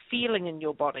psychic feeling in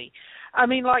your body. I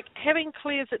mean, like having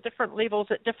clairs at different levels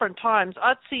at different times,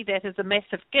 I'd see that as a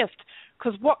massive gift,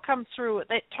 because what comes through at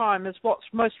that time is what's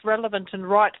most relevant and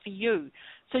right for you.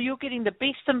 So you're getting the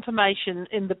best information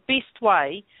in the best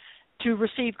way to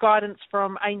receive guidance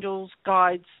from angels,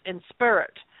 guides, and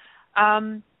spirit.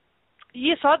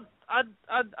 Yes, I'd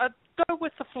go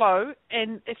with the flow,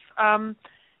 and if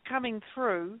coming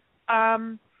through,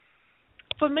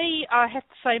 for me, I have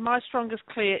to say my strongest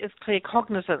clair is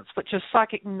claircognizance, which is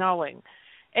psychic knowing.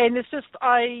 And it's just,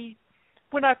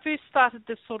 when I first started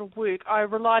this sort of work, I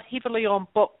relied heavily on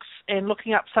books and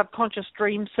looking up subconscious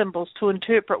dream symbols to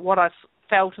interpret what I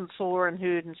felt and saw and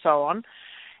heard and so on.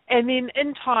 And then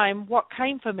in time, what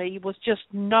came for me was just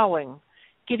knowing,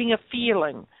 getting a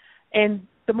feeling. And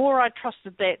the more I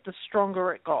trusted that, the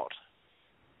stronger it got.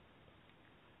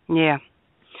 Yeah.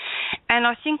 And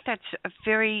I think that's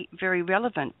very, very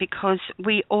relevant because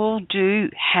we all do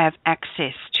have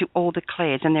access to all the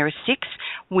clairs, and there are 6.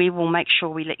 We will make sure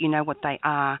we let you know what they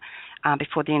are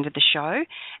before the end of the show.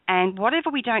 And whatever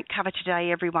we don't cover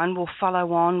today, everyone will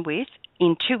follow on with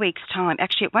in 2 weeks' time.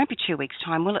 Actually, it won't be 2 weeks'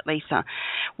 time, will it, Lisa?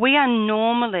 We are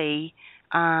normally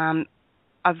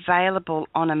available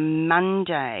on a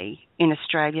Monday in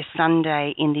Australia,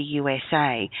 Sunday in the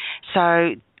USA.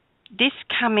 So this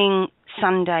coming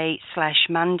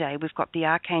Sunday/Monday, we've got the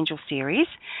Archangel series,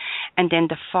 and then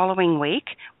the following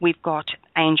week we've got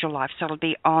Angel Life. So it'll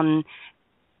be on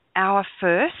our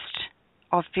 1st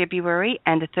of February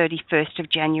and the 31st of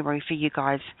January for you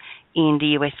guys in the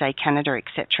USA, Canada,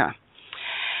 etc.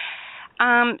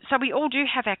 So we all do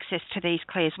have access to these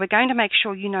clairs. We're going to make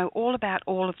sure you know all about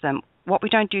all of them. What we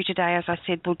don't do today, as I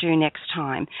said, we'll do next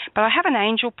time. But I have an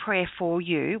angel prayer for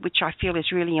you, which I feel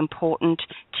is really important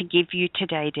to give you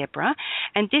today, Deborah.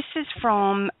 And this is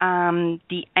from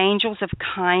the Angels of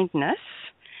Kindness.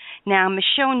 Now,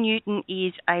 Michelle Newton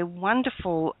is a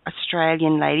wonderful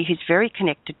Australian lady who's very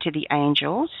connected to the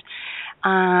angels.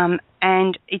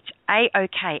 And it's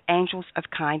AOK, Angels of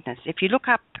Kindness. If you look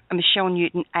up Michelle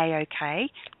Newton AOK,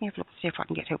 let me have a look and see if I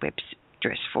can get her web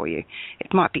address for you.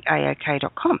 It might be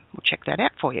aok.com. We'll check that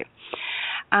out for you.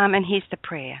 And here's the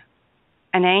prayer.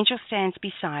 An angel stands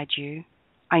beside you.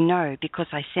 I know because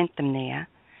I sent them there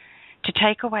to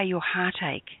take away your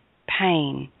heartache,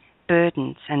 pain,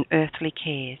 burdens, and earthly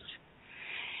cares.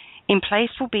 In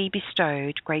place will be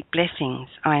bestowed great blessings,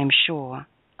 I am sure,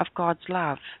 of God's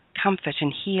love, comfort,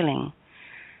 and healing,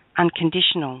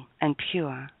 unconditional and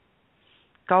pure.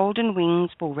 Golden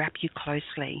wings will wrap you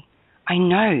closely. I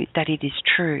know that it is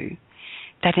true,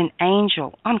 that an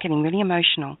angel, I'm getting really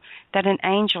emotional, that an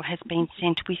angel has been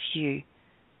sent with you,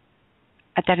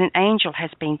 that an angel has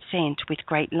been sent with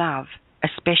great love,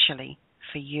 especially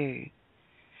for you.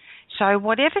 So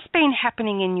whatever's been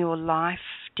happening in your life,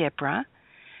 Deborah,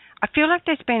 I feel like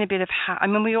there's been a bit of,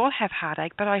 we all have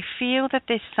heartache, but I feel that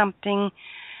there's something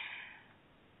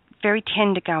very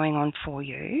tender going on for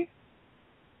you.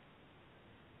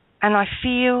 And I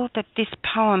feel that this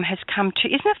poem has come to...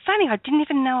 Isn't it funny? I didn't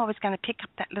even know I was going to pick up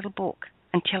that little book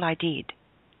until I did.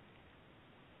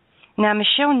 Now,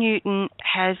 Michelle Newton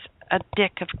has a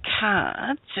deck of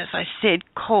cards, as I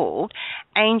said, called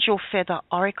Angel Feather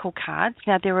Oracle Cards.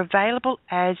 Now, they're available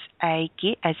as a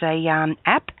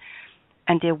app,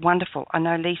 and they're wonderful. I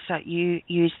know, Lisa, you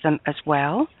use them as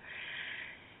well.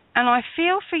 And I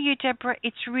feel for you, Deborah,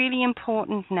 it's really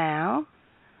important now.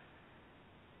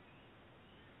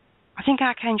 I think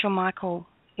Archangel Michael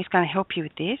is going to help you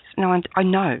with this. No, I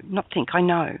know, not think, I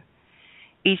know.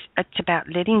 It's about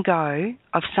letting go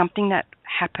of something that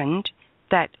happened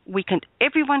that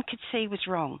everyone could see was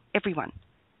wrong, everyone.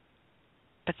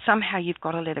 But somehow you've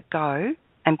got to let it go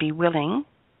and be willing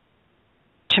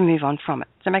to move on from it.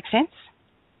 Does that make sense?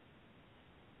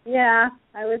 Yeah,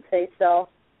 I would say so.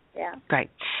 Yeah. Great.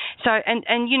 So,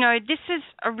 and you know, this is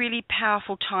a really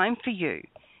powerful time for you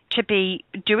to be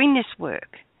doing this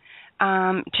work,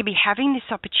 to be having this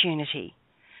opportunity.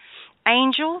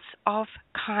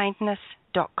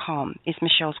 Angelsofkindness.com is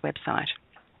Michelle's website.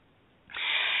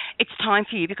 It's time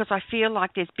for you because I feel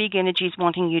like there's big energies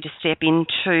wanting you to step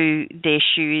into their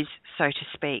shoes, so to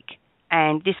speak.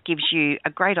 And this gives you a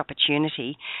great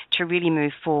opportunity to really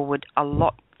move forward a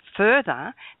lot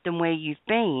further than where you've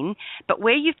been. But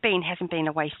where you've been hasn't been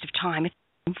a waste of time. It's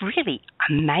really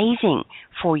amazing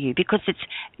for you because it's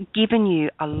given you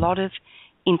a lot of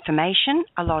information,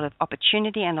 a lot of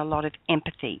opportunity, and a lot of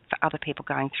empathy for other people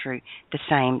going through the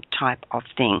same type of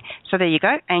thing. So there you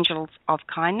go,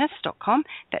 angelsofkindness.com.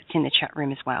 That's in the chat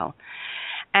room as well.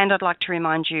 And I'd like to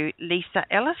remind you, Lisa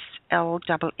Ellis,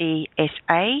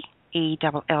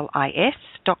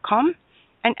 LEESAELLIS.com,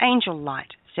 and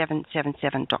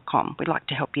angellight777.com. We'd like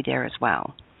to help you there as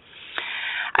well.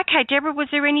 Okay, Deborah,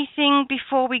 was there anything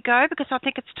before we go? Because I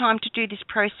think it's time to do this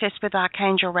process with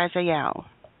Archangel Raziel.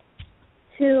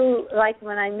 To, like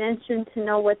when I mentioned, to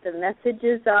know what the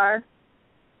messages are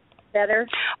better?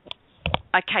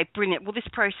 Okay, brilliant. Well, this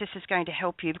process is going to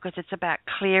help you because it's about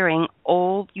clearing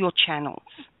all your channels.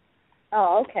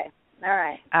 Oh, okay. All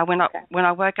right. When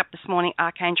I woke up this morning,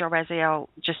 Archangel Raziel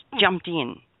just jumped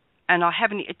in, and I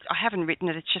haven't written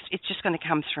it. It's just going to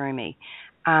come through me.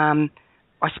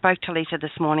 I spoke to Lisa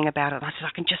this morning about it. I said,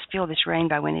 I can just feel this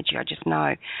rainbow energy. I just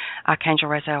know Archangel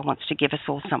Raziel wants to give us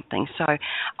all something. So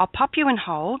I'll pop you in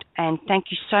hold, and thank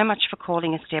you so much for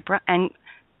calling us, Deborah. And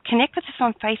connect with us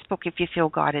on Facebook if you feel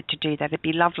guided to do that. It'd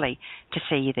be lovely to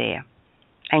see you there.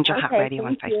 Angel Heart Radio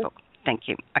on Facebook. Thank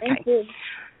you. Okay. Thank you.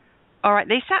 All right,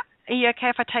 Lisa, are you okay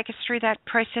if I take us through that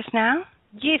process now?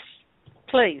 Yes,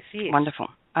 please. Yes. Wonderful.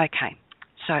 Okay.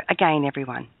 So again,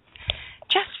 everyone,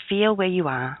 just feel where you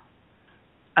are.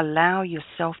 Allow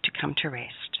yourself to come to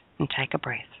rest and take a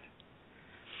breath.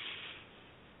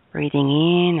 Breathing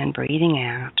in and breathing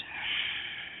out.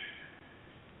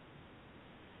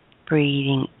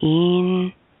 Breathing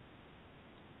in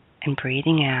and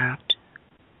breathing out.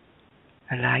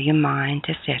 Allow your mind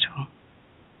to settle.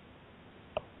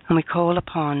 And we call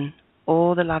upon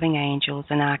all the loving angels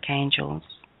and archangels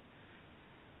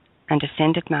and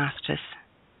ascended masters,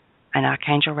 and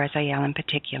Archangel Raziel in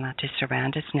particular, to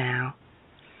surround us now.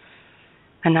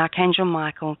 And Archangel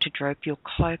Michael to drop your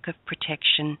cloak of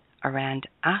protection around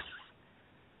us,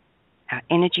 our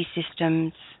energy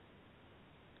systems,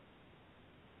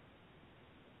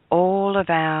 all of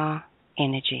our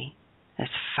energy, as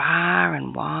far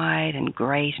and wide and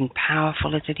great and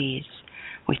powerful as it is.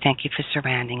 We thank you for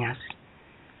surrounding us.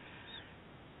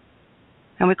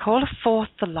 And we call forth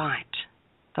the light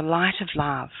of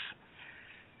love,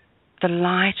 the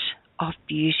light of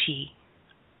beauty,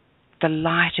 the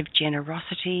light of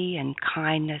generosity and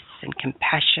kindness and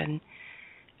compassion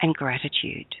and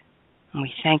gratitude. And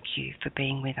we thank you for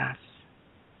being with us.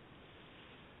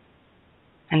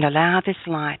 And allow this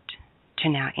light to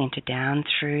now enter down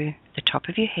through the top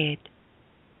of your head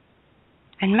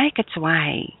and make its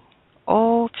way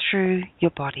all through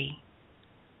your body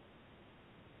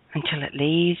until it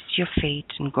leaves your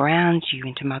feet and grounds you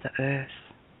into Mother Earth,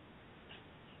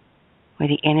 where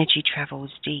the energy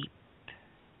travels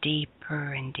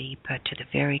deeper and deeper to the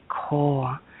very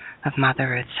core of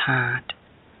Mother Earth's heart,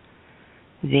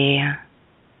 there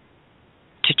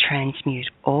to transmute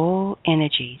all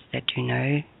energies that do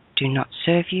not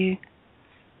serve you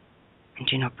and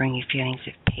do not bring you feelings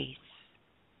of peace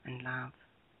and love.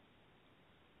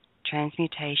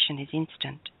 Transmutation is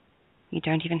instant. You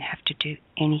don't even have to do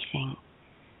anything.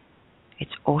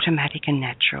 It's automatic and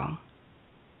natural.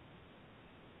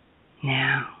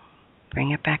 Now,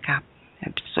 bring it back up.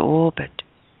 Absorb it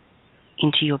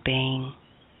into your being,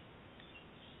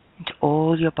 into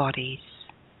all your bodies.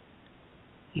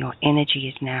 Your energy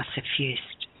is now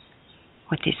suffused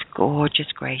with this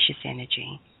gorgeous, gracious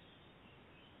energy.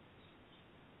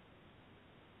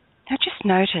 Now just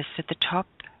notice at the top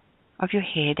of your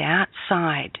head,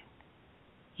 outside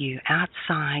you,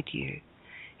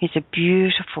 is a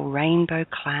beautiful rainbow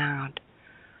cloud.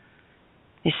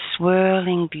 This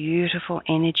swirling, beautiful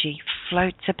energy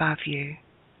floats above you.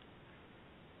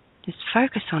 Just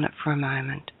focus on it for a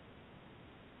moment.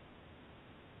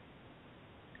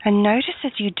 And notice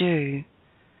as you do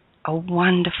a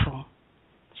wonderful,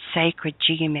 sacred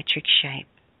geometric shape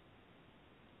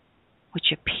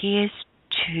which appears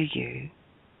to you.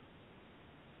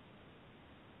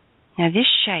 Now this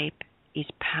shape is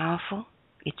powerful,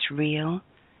 it's real,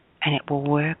 and it will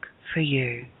work for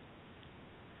you.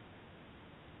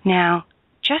 Now,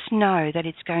 just know that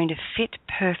it's going to fit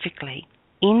perfectly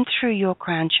in through your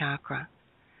crown chakra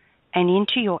and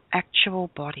into your actual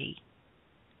body.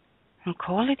 And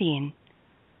call it in.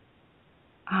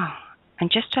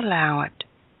 And just allow it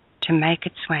to make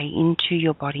its way into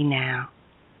your body now.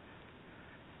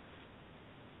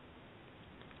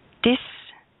 This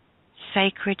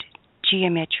sacred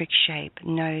geometric shape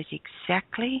knows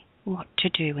exactly what to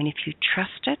do, and if you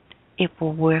trust it, it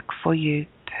will work for you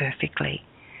perfectly.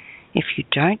 If you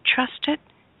don't trust it,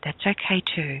 that's okay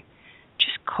too.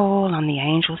 Just call on the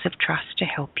angels of trust to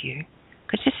help you,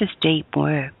 because this is deep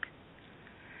work.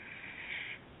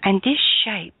 And this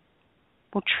shape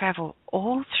will travel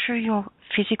all through your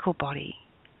physical body,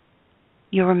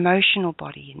 your emotional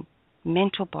body, and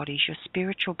mental bodies, your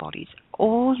spiritual bodies,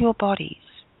 all your bodies.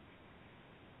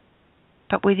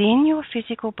 But within your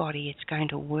physical body, it's going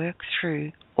to work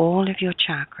through all of your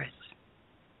chakras.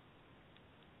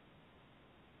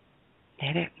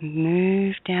 Let it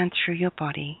move down through your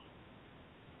body.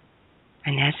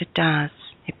 And as it does,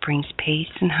 it brings peace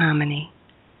and harmony,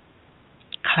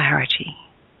 clarity,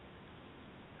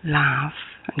 love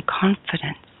and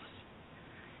confidence,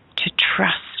 to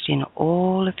trust in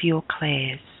all of your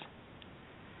clairs,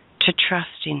 to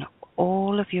trust in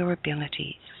all of your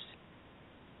abilities,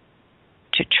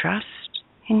 to trust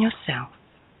in yourself.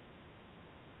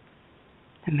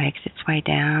 It makes its way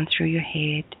down through your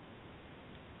head,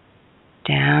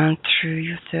 down through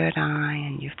your third eye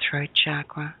and your throat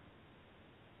chakra,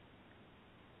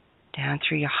 down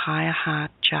through your higher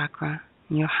heart chakra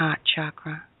and your heart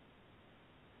chakra,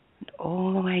 and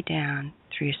all the way down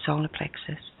through your solar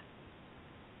plexus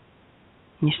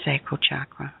and your sacral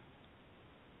chakra,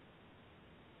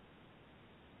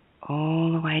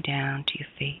 all the way down to your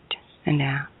feet and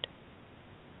out,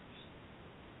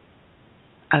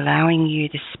 allowing you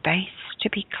the space to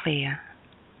be clear.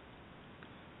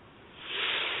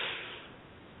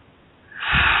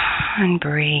 And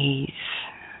breathe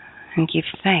and give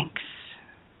thanks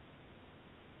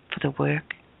for the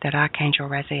work that Archangel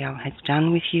Raziel has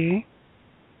done with you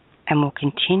and will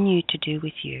continue to do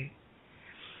with you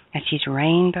as his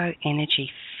rainbow energy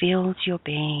fills your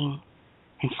being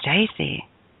and stays there.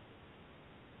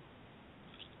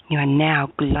 You are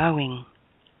now glowing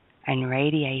and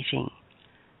radiating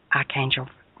Archangel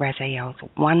Raziel's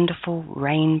wonderful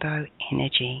rainbow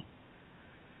energy.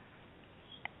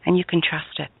 And you can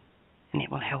trust it, and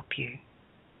it will help you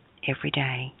every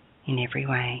day in every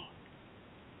way.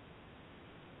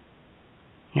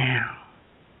 Now,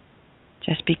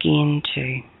 just begin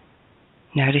to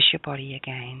notice your body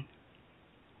again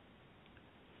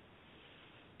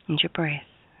and your breath,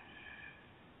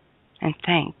 and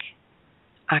thank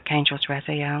Archangels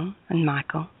Raziel and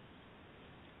Michael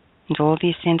and all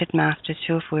the Ascended Masters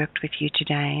who have worked with you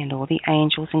today, and all the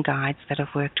angels and guides that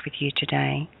have worked with you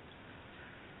today.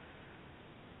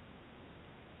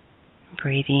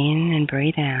 Breathe in and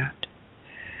breathe out.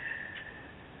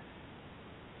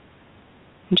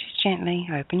 And just gently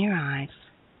open your eyes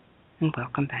and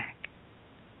welcome back.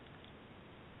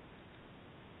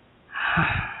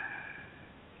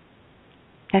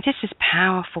 Now this is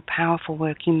powerful, powerful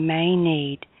work. You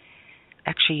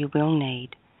will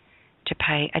need to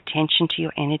pay attention to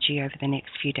your energy over the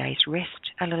next few days.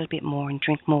 Rest a little bit more and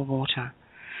drink more water,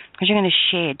 because you're going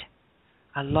to shed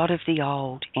a lot of the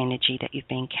old energy that you've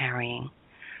been carrying,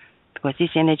 because this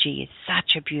energy is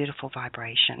such a beautiful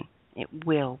vibration. It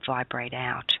will vibrate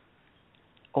out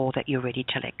all that you're ready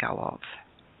to let go of.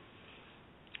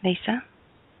 Lisa?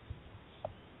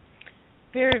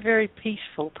 Very, very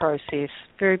peaceful process.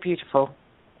 Very beautiful.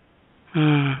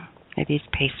 It is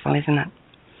peaceful, isn't it?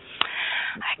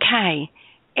 Okay.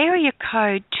 Area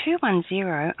code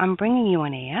 210, I'm bringing you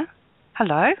on air.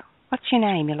 Hello? What's your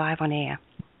name? You're live on air.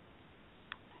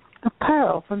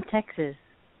 Pearl from Texas.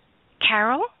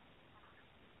 Carol?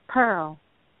 Pearl.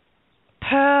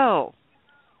 Pearl.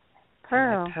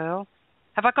 Pearl. Hello, Pearl.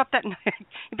 Have I got that?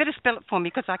 You better spell it for me,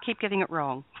 because I keep getting it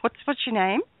wrong. What's your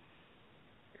name?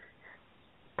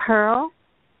 Pearl.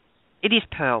 It is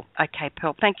Pearl. Okay,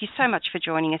 Pearl. Thank you so much for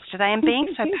joining us today and being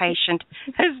so patient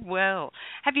as well.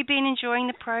 Have you been enjoying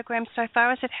the program so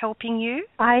far? Is it helping you?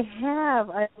 I have.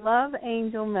 I love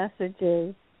angel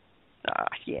messages. Oh,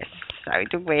 yes, so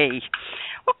do we.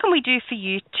 What can we do for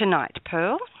you tonight,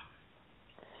 Pearl?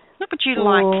 What would you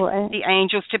like the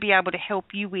angels to be able to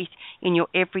help you with in your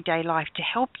everyday life, to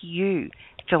help you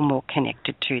feel more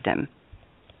connected to them?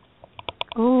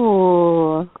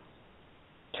 Ooh.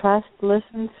 Trust,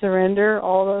 listen, surrender,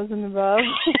 all those in the above.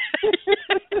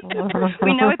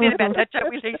 We know a bit about that, don't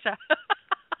we, Lisa?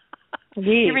 Yes.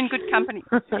 You're in good company.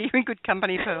 You're in good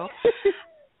company, Pearl.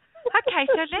 Okay,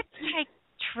 so let's take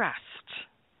trust,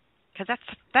 because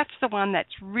that's the one that's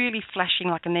really flashing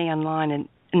like a neon line and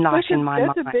light in my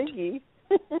mind. That's a biggie.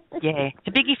 Yeah, it's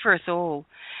a biggie for us all.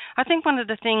 I think one of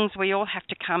the things we all have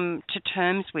to come to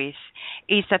terms with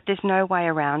is that there's no way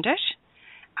around it.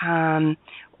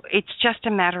 It's just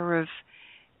a matter of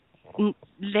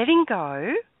letting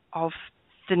go of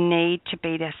the need to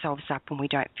beat ourselves up when we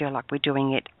don't feel like we're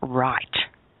doing it right.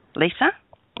 Lisa?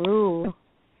 Ooh.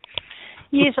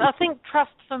 Yes, I think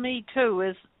trust for me too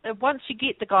is once you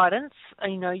get the guidance,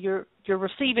 you're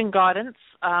receiving guidance,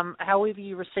 however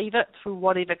you receive it, through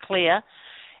whatever clear,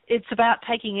 it's about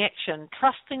taking action,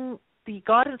 trusting the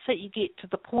guidance that you get to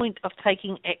the point of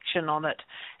taking action on it,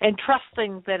 and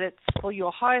trusting that it's for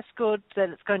your highest good, that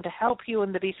it's going to help you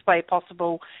in the best way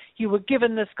possible. You were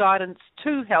given this guidance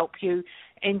to help you,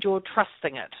 and you're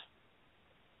trusting it.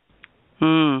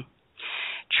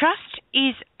 Trust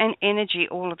is an energy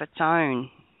all of its own,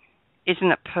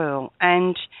 isn't it, Pearl?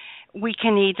 And we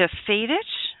can either feed it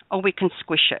or we can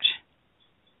squish it.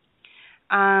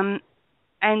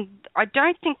 And I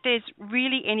don't think there's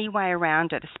really any way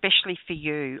around it, especially for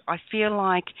you. I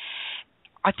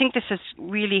think this is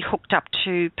really hooked up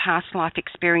to past life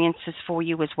experiences for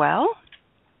you as well,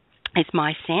 is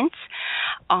my sense.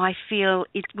 I feel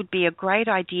it would be a great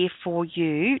idea for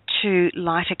you to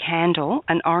light a candle,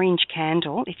 an orange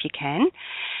candle if you can,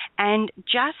 and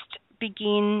just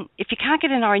begin, if you can't get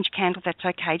an orange candle, that's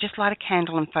okay, just light a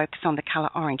candle and focus on the colour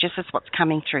orange. This is what's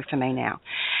coming through for me now.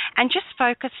 And just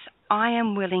focus, I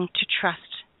am willing to trust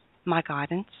my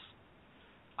guidance.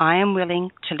 I am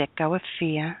willing to let go of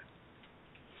fear.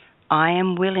 I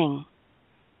am willing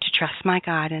to trust my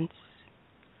guidance.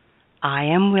 I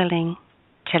am willing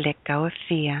to let go of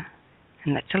fear.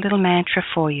 And that's a little mantra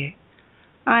for you.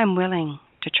 I am willing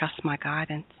to trust my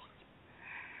guidance.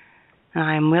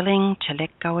 I am willing to let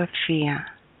go of fear.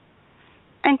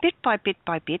 And bit by bit,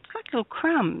 it's like little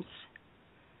crumbs.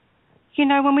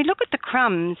 When we look at the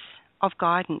crumbs of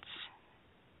guidance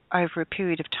over a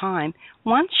period of time,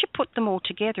 once you put them all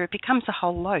together, it becomes a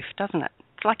whole loaf, doesn't it?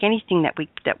 It's like anything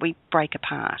that we break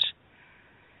apart.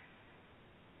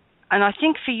 And I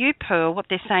think for you, Pearl, what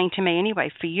they're saying to me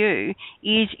anyway, for you,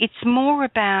 is it's more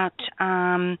about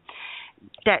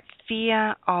that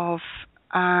fear of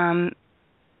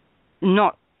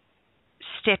not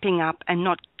stepping up and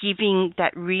not giving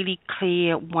that really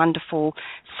clear, wonderful,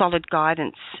 solid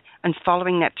guidance and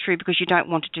following that through because you don't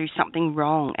want to do something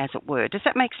wrong, as it were. Does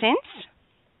that make sense?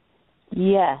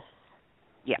 Yes.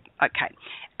 Yeah, okay.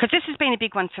 Because this has been a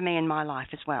big one for me in my life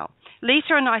as well.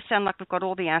 Lisa and I sound like we've got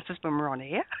all the answers when we're on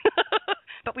air,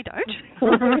 but we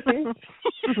don't.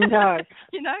 No.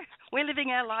 We're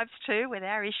living our lives too with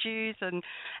our issues and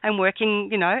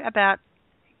working, about,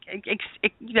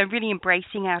 really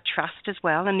embracing our trust as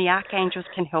well. And the archangels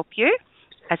can help you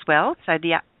as well. So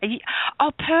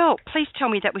Pearl, please tell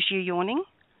me that was you yawning.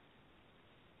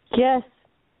 Yes.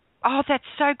 Oh, that's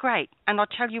so great. And I'll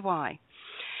tell you why.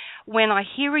 When I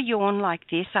hear a yawn like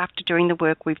this after doing the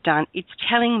work we've done, it's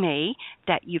telling me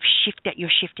that you're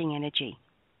shifting energy.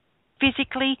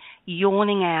 Physically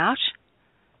yawning out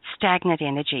stagnant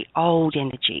energy, old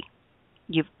energy.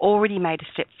 You've already made a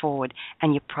step forward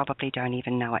and you probably don't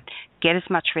even know it. Get as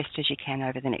much rest as you can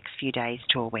over the next few days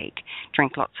to a week.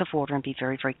 Drink lots of water and be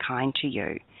very, very kind to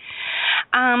you.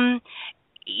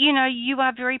 You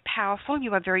are very powerful.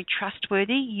 You are very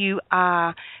trustworthy. You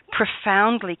are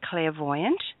profoundly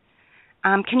clairvoyant.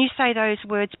 Can you say those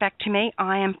words back to me?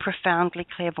 I am profoundly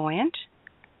clairvoyant.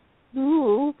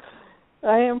 Ooh,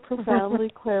 I am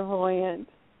profoundly clairvoyant.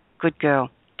 Good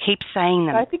girl. Keep saying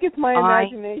them. I think it's my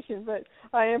imagination, but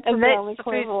I am profoundly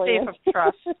clairvoyant. And that's the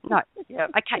first step of trust. No,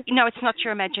 okay. No, it's not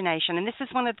your imagination. And this is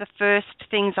one of the first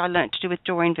things I learned to do with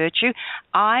Doreen Virtue.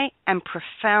 I am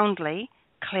profoundly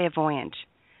clairvoyant.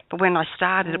 But when I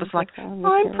started, it was like, I'm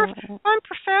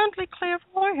profoundly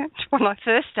clairvoyant when I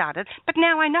first started. But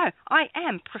now I know I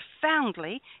am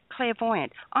profoundly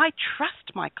clairvoyant. I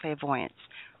trust my clairvoyance.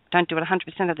 Don't do it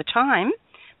 100% of the time,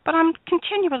 but I'm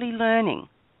continually learning.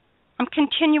 I'm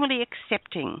continually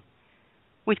accepting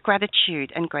with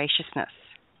gratitude and graciousness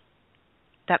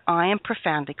that I am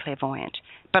profoundly clairvoyant.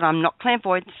 But I'm not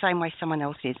clairvoyant the same way someone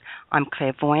else is. I'm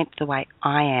clairvoyant the way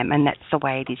I am, and that's the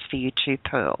way it is for you too,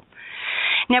 Pearl.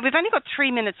 Now, we've only got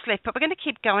 3 minutes left, but we're going to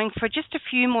keep going for just a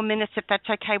few more minutes, if that's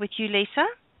okay with you, Lisa?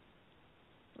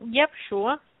 Yep,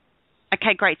 sure.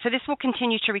 Okay, great. So this will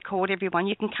continue to record, everyone.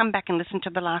 You can come back and listen to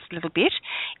the last little bit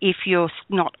if you're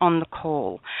not on the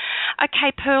call.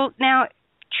 Okay, Pearl, now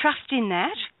trust in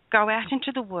that. Go out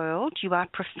into the world. You are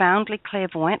profoundly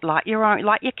clairvoyant. Light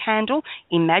your candle.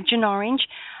 Imagine orange.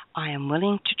 I am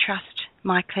willing to trust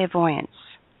my clairvoyance.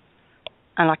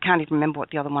 And I can't even remember what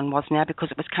the other one was now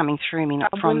because it was coming through me,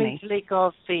 not from me. I'm willing to let go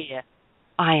of fear.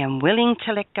 I am willing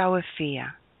to let go of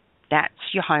fear.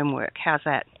 That's your homework. How's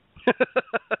that?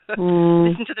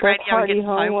 Listen to the radio and get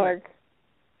homework.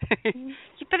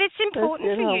 But it's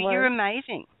important for you. You're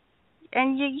amazing.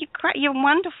 And you're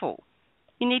wonderful.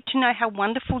 You need to know how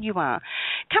wonderful you are.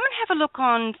 Come and have a look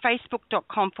on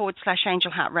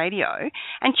facebook.com/Angel Heart Radio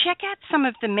and check out some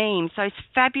of the memes, those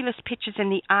fabulous pictures in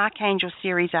the Archangel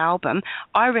Series album.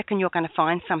 I reckon you're going to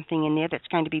find something in there that's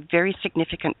going to be very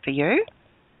significant for you.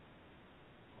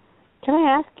 Can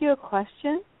I ask you a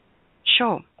question?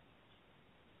 Sure.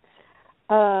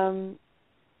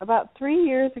 About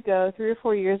 3 or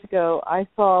 4 years ago, I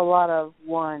saw a lot of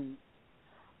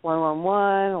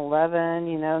 111, 11,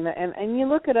 and you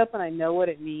look it up and I know what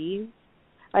it means.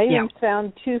 I even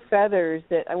found 2 feathers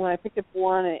that when I picked up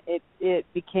one, it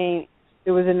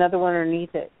was another one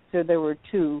underneath it, so there were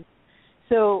 2.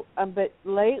 So, but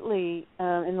lately,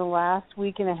 in the last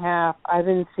week and a half, I've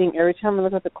been seeing every time I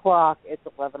look at the clock, it's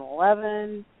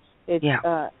 11:11. It's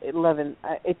 11.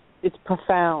 It's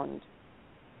profound.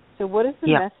 So, what is the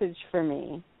message for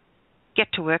me?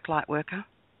 Get to work, light worker.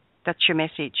 That's your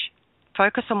message.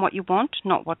 Focus on what you want,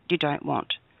 not what you don't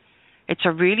want. It's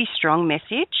a really strong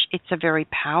message. It's a very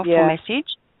powerful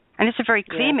message. And it's a very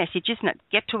clear message, isn't it?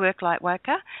 Get to work, light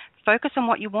worker. Focus on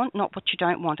what you want, not what you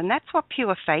don't want. And that's what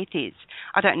pure faith is.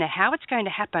 I don't know how it's going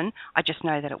to happen. I just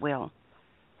know that it will.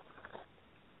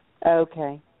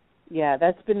 Okay. Yeah,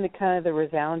 that's been the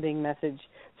resounding message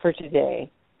for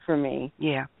today for me.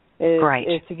 Yeah. Great.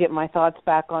 Is to get my thoughts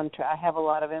back on track. I have a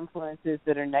lot of influences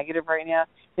that are negative right now,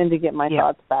 and to get my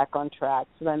thoughts back on track.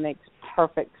 So that makes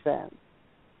perfect sense.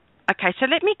 Okay, so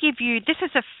let me give you, this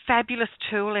is a fabulous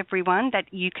tool, everyone, that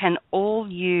you can all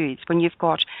use when you've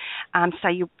got,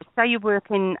 say you work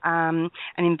in an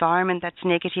environment that's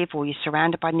negative, or you're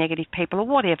surrounded by negative people, or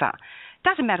whatever.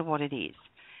 Doesn't matter what it is.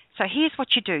 So here's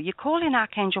what you do. You call in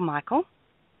Archangel Michael,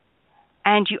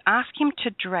 and you ask him to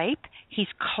drape his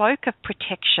cloak of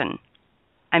protection,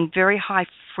 and very high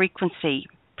frequency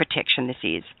protection this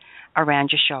is,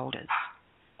 around your shoulders.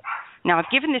 Now,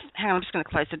 I've given this, hang on, I'm just going to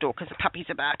close the door because the puppies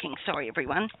are barking. Sorry,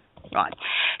 everyone. Right.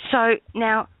 So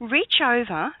now reach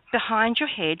over behind your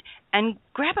head and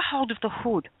grab a hold of the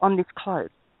hood on this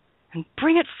cloak and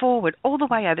bring it forward all the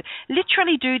way over.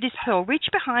 Literally do this, Pearl. Reach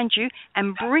behind you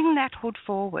and bring that hood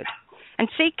forward. And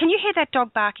see, can you hear that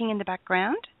dog barking in the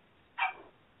background?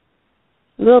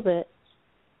 A little bit.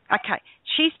 Okay.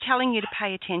 She's telling you to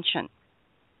pay attention.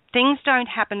 Things don't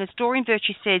happen. As Doreen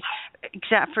Virtue says,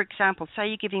 for example, say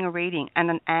you're giving a reading and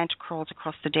an ant crawls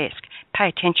across the desk. Pay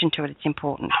attention to it. It's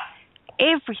important.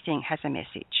 Everything has a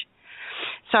message.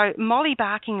 So Molly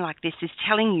barking like this is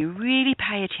telling you, really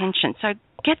pay attention. So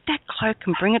get that cloak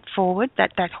and bring it forward,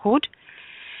 that hood.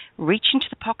 Reach into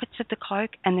the pockets of the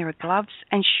cloak, and there are gloves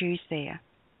and shoes there.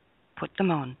 Put them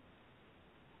on.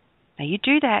 Now you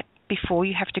do that before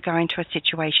you have to go into a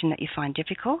situation that you find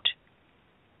difficult,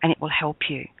 and it will help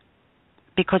you.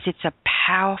 Because it's a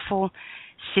powerful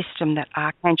system that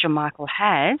Archangel Michael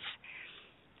has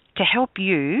to help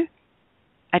you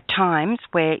at times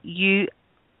where you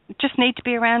just need to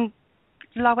be around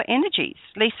lower energies.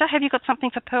 Lisa, have you got something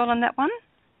for Pearl on that one?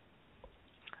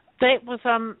 That was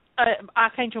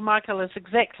Archangel Michael is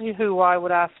exactly who I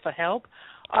would ask for help.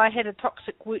 I had a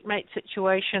toxic workmate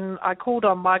situation. I called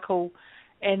on Michael,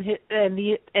 and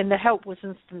the help was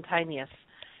instantaneous.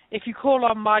 If you call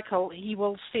on Michael, he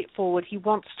will step forward. He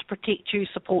wants to protect you,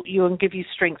 support you, and give you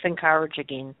strength and courage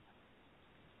again.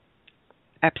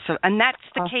 Absolutely. And that's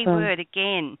the key word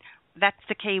again. That's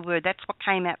the key word. That's what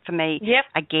came out for me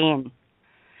again.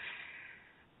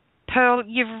 Pearl,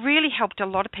 you've really helped a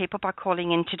lot of people by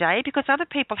calling in today, because other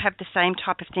people have the same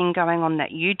type of thing going on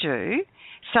that you do.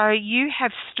 So you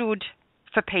have stood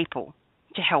for people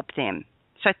to help them.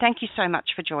 So thank you so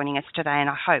much for joining us today, and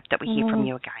I hope that we hear from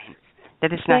you again.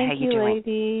 Let us know how you're doing. Thank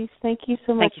you, ladies. Thank you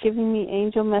so much for giving me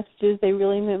angel messages. They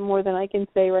really meant more than I can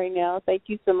say right now. Thank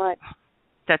you so much.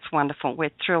 That's wonderful. We're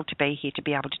thrilled to be here to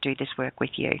be able to do this work with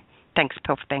you. Thanks,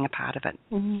 Pearl, for being a part of it.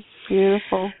 Mm-hmm.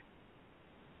 Beautiful.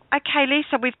 Okay,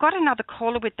 Lisa, we've got another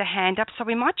caller with the hand up, so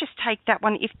we might just take that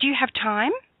one. Do you have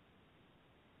time?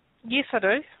 Yes, I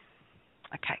do.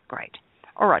 Okay, great.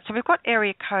 All right, so we've got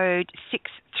area code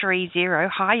 630.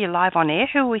 Hi, you're live on air.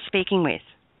 Who are we speaking with?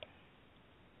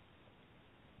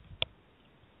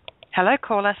 Hello,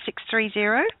 caller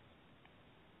 630.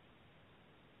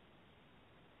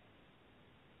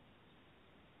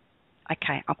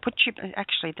 Okay, I'll put you,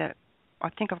 actually, I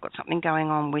think I've got something going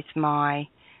on with I'll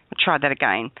try that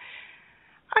again.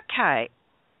 Okay,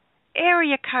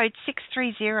 area code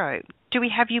 630. Do we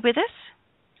have you with us?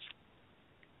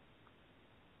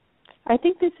 I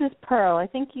think this is Pearl. I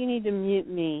think you need to mute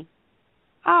me.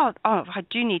 Oh, I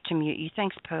do need to mute you.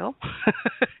 Thanks, Pearl.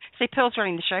 See, Pearl's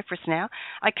running the show for us now.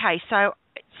 Okay, so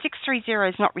 630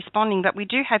 is not responding, but we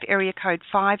do have area code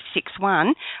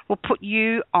 561. We'll put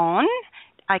you on.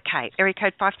 Okay, area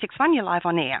code 561, you're live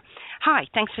on air. Hi,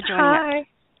 thanks for joining us.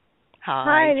 Hi.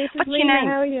 Hi, this is What's Lena. Your name?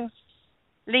 How are you?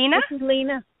 Lena? This is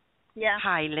Lena. Yeah.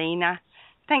 Hi, Lena.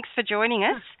 Thanks for joining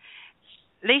us.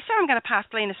 Lisa, I'm going to pass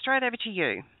Lena straight over to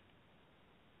you.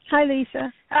 Hi,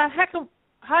 Lisa.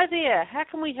 Hi there. How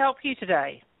can we help you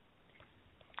today?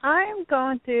 I'm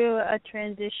going through a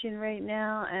transition right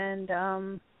now, and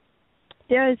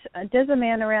there's a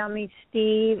man around me,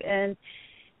 Steve, and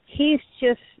he's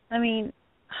just,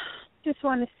 just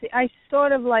want to see. I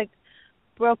sort of like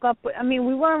broke up. We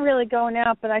weren't really going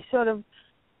out, but I sort of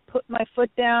put my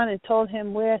foot down and told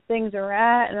him where things are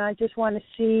at, and I just want to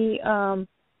see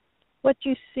what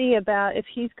you see about if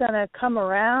he's going to come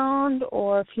around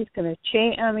or if he's going to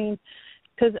change.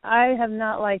 Because I have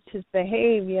not liked his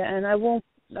behavior, and I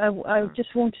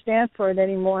just won't stand for it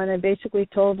anymore. And I basically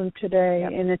told him today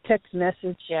in a text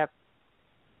message. Yep.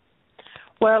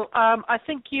 Well, I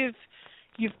think you've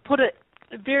put it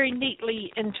very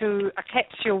neatly into a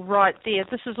capsule right there.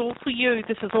 This is all for you.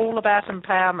 This is all about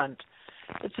empowerment.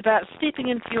 It's about stepping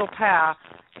into your power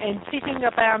and setting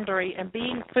a boundary and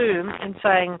being firm and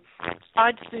saying,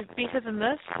 I deserve better than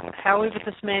this. However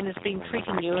this man has been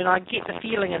treating you, and I get the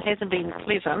feeling it hasn't been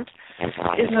pleasant,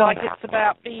 it's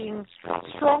about being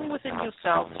strong within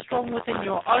yourself, strong within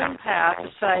your own power to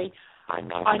say, I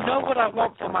know what I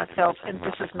want for myself, and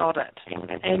this is not it.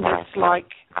 And it's like,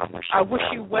 I wish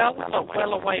you well, but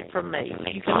well away from me.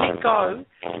 You can let go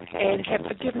and have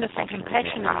forgiveness and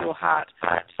compassion in your heart,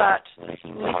 but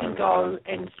letting go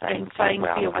and saying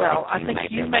farewell. I think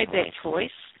you made that choice.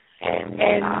 And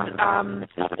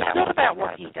it's not about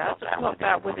what he does. It's not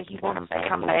about whether he wants to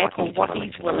come back or what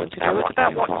he's willing to do. It's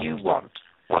about what you want.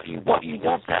 What you want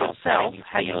for yourself,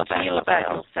 how you feel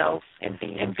about yourself, and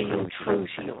being true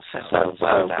to yourself.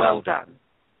 So well done.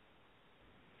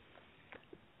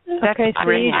 Okay, so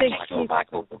you think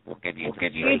we'll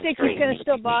he's going to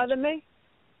still bother me?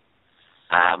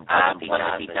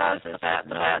 What he does is about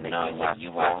knowing that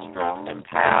you are strong and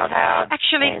proud.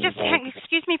 Actually,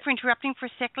 excuse me for interrupting for a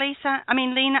sec, Lisa.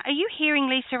 Lena, are you hearing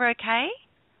Lisa okay?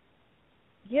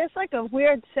 Yes, like a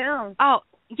weird sound. Oh,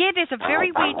 yeah, there's a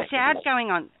very weird sound going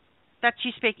on that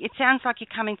you speak. It sounds like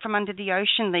you're coming from under the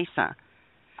ocean, Lisa.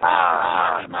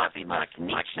 It might be my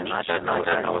connection. I don't know. It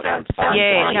sounds it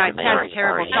sounds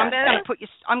terrible. So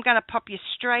I'm going to pop you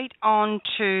straight on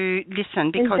to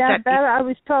listen because is that better? I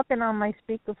was talking on my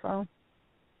speakerphone.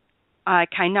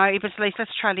 Okay, no, it was Lisa.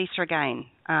 Let's try Lisa again.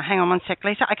 Hang on one sec,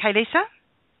 Lisa. Okay, Lisa.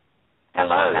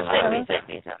 Hello.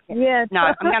 Yes. No,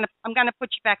 I'm going to put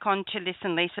you back on to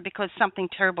listen, Lisa, because something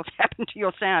terrible's happened to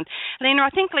your sound. Lena, I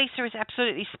think Lisa is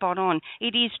absolutely spot on.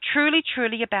 It is truly,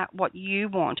 truly about what you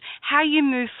want, how you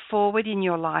move forward in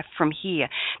your life from here.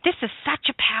 This is such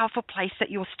a powerful place that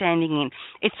you're standing in.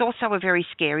 It's also a very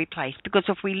scary place because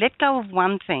if we let go of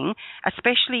one thing,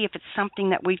 especially if it's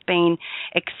something that we've been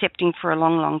accepting for a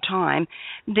long, long time,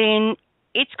 then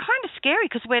it's kind of scary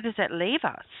because where does that leave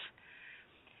us?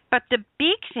 But the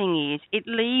big thing is it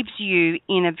leaves you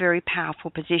in a very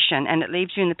powerful position, and it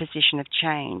leaves you in the position of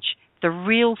change, the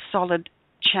real solid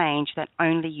change that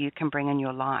only you can bring in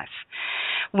your life.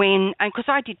 Because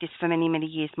I did this for many, many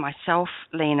years myself,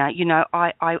 Lena,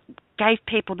 I gave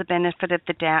people the benefit of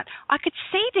the doubt. I could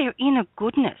see their inner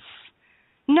goodness.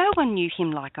 No one knew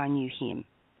him like I knew him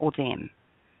or them.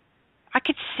 I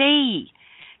could see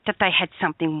that they had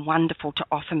something wonderful to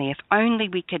offer me. If only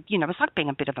we could, it's like being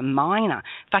a bit of a miner.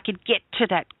 If I could get to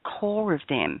that core of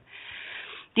them.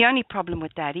 The only problem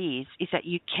with that is that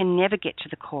you can never get to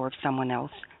the core of someone else.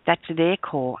 That's their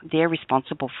core. They're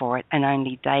responsible for it, and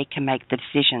only they can make the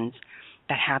decisions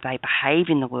about how they behave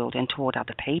in the world and toward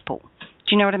other people.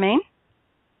 Do you know what I mean?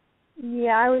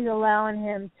 Yeah, I was allowing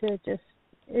him to today,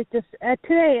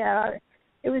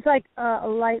 it was like a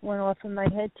light went off in my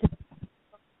head today.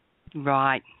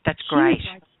 Right, that's great.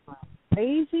 Like,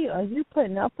 crazy? Are you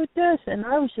putting up with this? And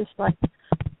I was just like,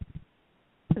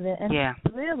 and yeah,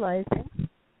 realizing,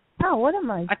 what am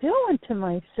I doing to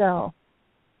myself?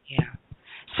 Yeah.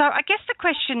 So I guess the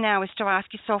question now is to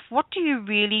ask yourself, what do you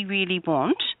really, really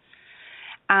want?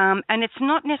 And it's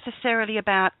not necessarily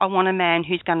about, I want a man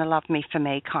who's going to love me for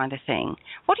me kind of thing.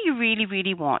 What do you really,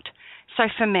 really want? So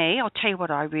for me, I'll tell you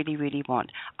what I really, really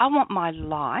want. I want my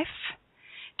life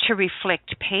to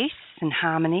reflect peace and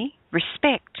harmony,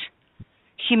 respect,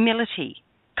 humility,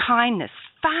 kindness,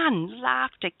 fun,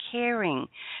 laughter, caring,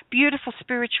 beautiful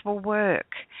spiritual work.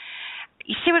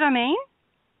 You see what I mean?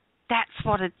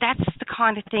 that's the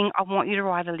kind of thing I want you to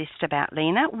write a list about,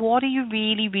 Lena. What do you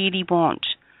really, really want?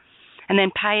 And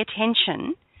then pay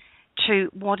attention to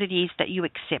what it is that you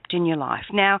accept in your life.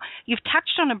 Now, you've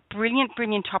touched on a brilliant,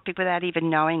 brilliant topic without even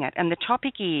knowing it. And the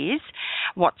topic is,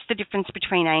 what's the difference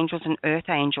between angels and earth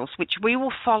angels, which we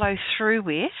will follow through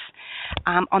with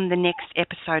on the next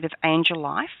episode of Angel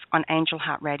Life on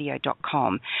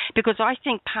angelheartradio.com. Because I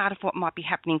think part of what might be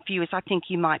happening for you is I think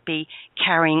you might be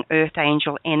carrying earth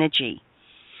angel energy.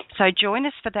 So join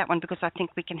us for that one, because I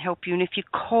think we can help you. And if you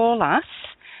call us,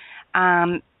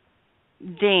 then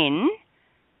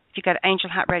if you go to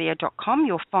angelheartradio.com,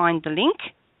 you'll find the link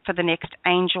for the next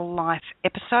Angel Life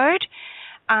episode.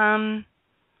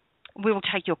 We will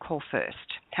take your call first.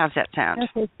 How's that sound?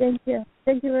 Okay, thank you.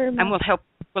 Thank you very much. And we'll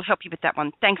help you with that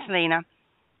one. Thanks, Lena.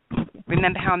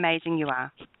 Remember how amazing you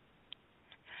are.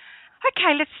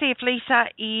 Okay, let's see if Lisa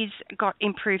is got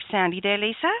improved sound. You there,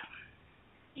 Lisa?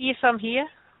 Yes, I'm here.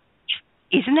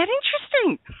 Isn't that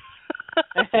interesting?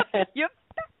 You're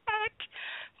back.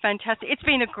 Fantastic. It's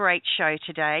been a great show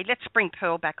today. Let's bring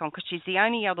Pearl back on, because she's the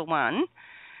only other one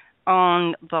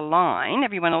on the line.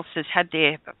 Everyone else has had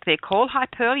their call. Hi,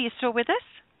 Pearl. Are you still with us?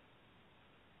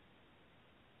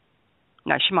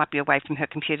 No, she might be away from her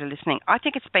computer listening. I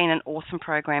think it's been an awesome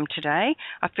program today.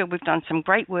 I feel we've done some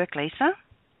great work, Lisa.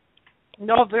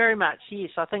 Not very much.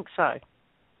 Yes, I think so.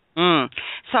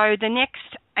 So the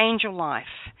next Angel Life,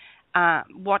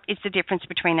 what is the difference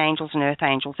between angels and earth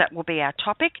angels? That will be our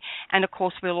topic. And, of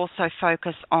course, we'll also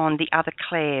focus on the other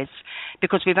Claires,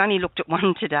 because we've only looked at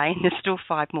one today and there's still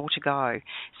 5 more to go.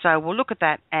 So we'll look at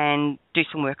that and do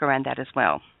some work around that as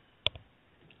well.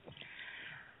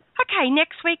 Okay,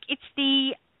 next week it's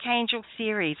the Archangel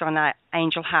series on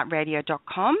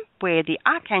angelheartradio.com, where the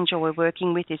Archangel we're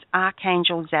working with is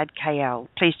Archangel Zadkiel.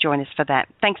 Please join us for that.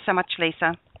 Thanks so much,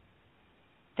 Lisa.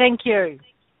 Thank you.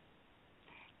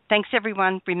 Thanks,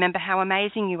 everyone. Remember how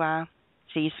amazing you are.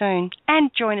 See you soon.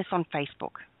 And join us on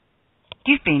Facebook.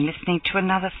 You've been listening to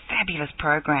another fabulous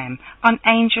program on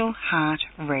Angel Heart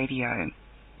Radio.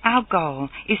 Our goal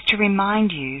is to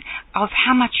remind you of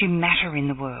how much you matter in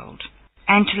the world,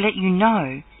 and to let you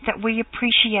know that we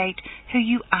appreciate who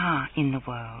you are in the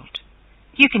world.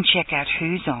 You can check out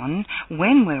who's on,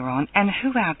 when we're on, and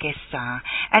who our guests are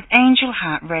at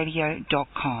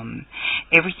angelheartradio.com.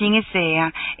 Everything is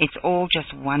there. It's all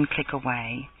just one click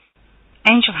away.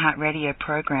 Angel Heart Radio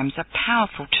programs are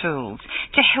powerful tools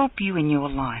to help you in your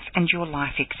life and your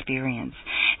life experience.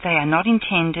 They are not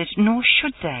intended, nor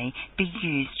should they, be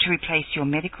used to replace your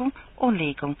medical or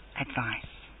legal advice.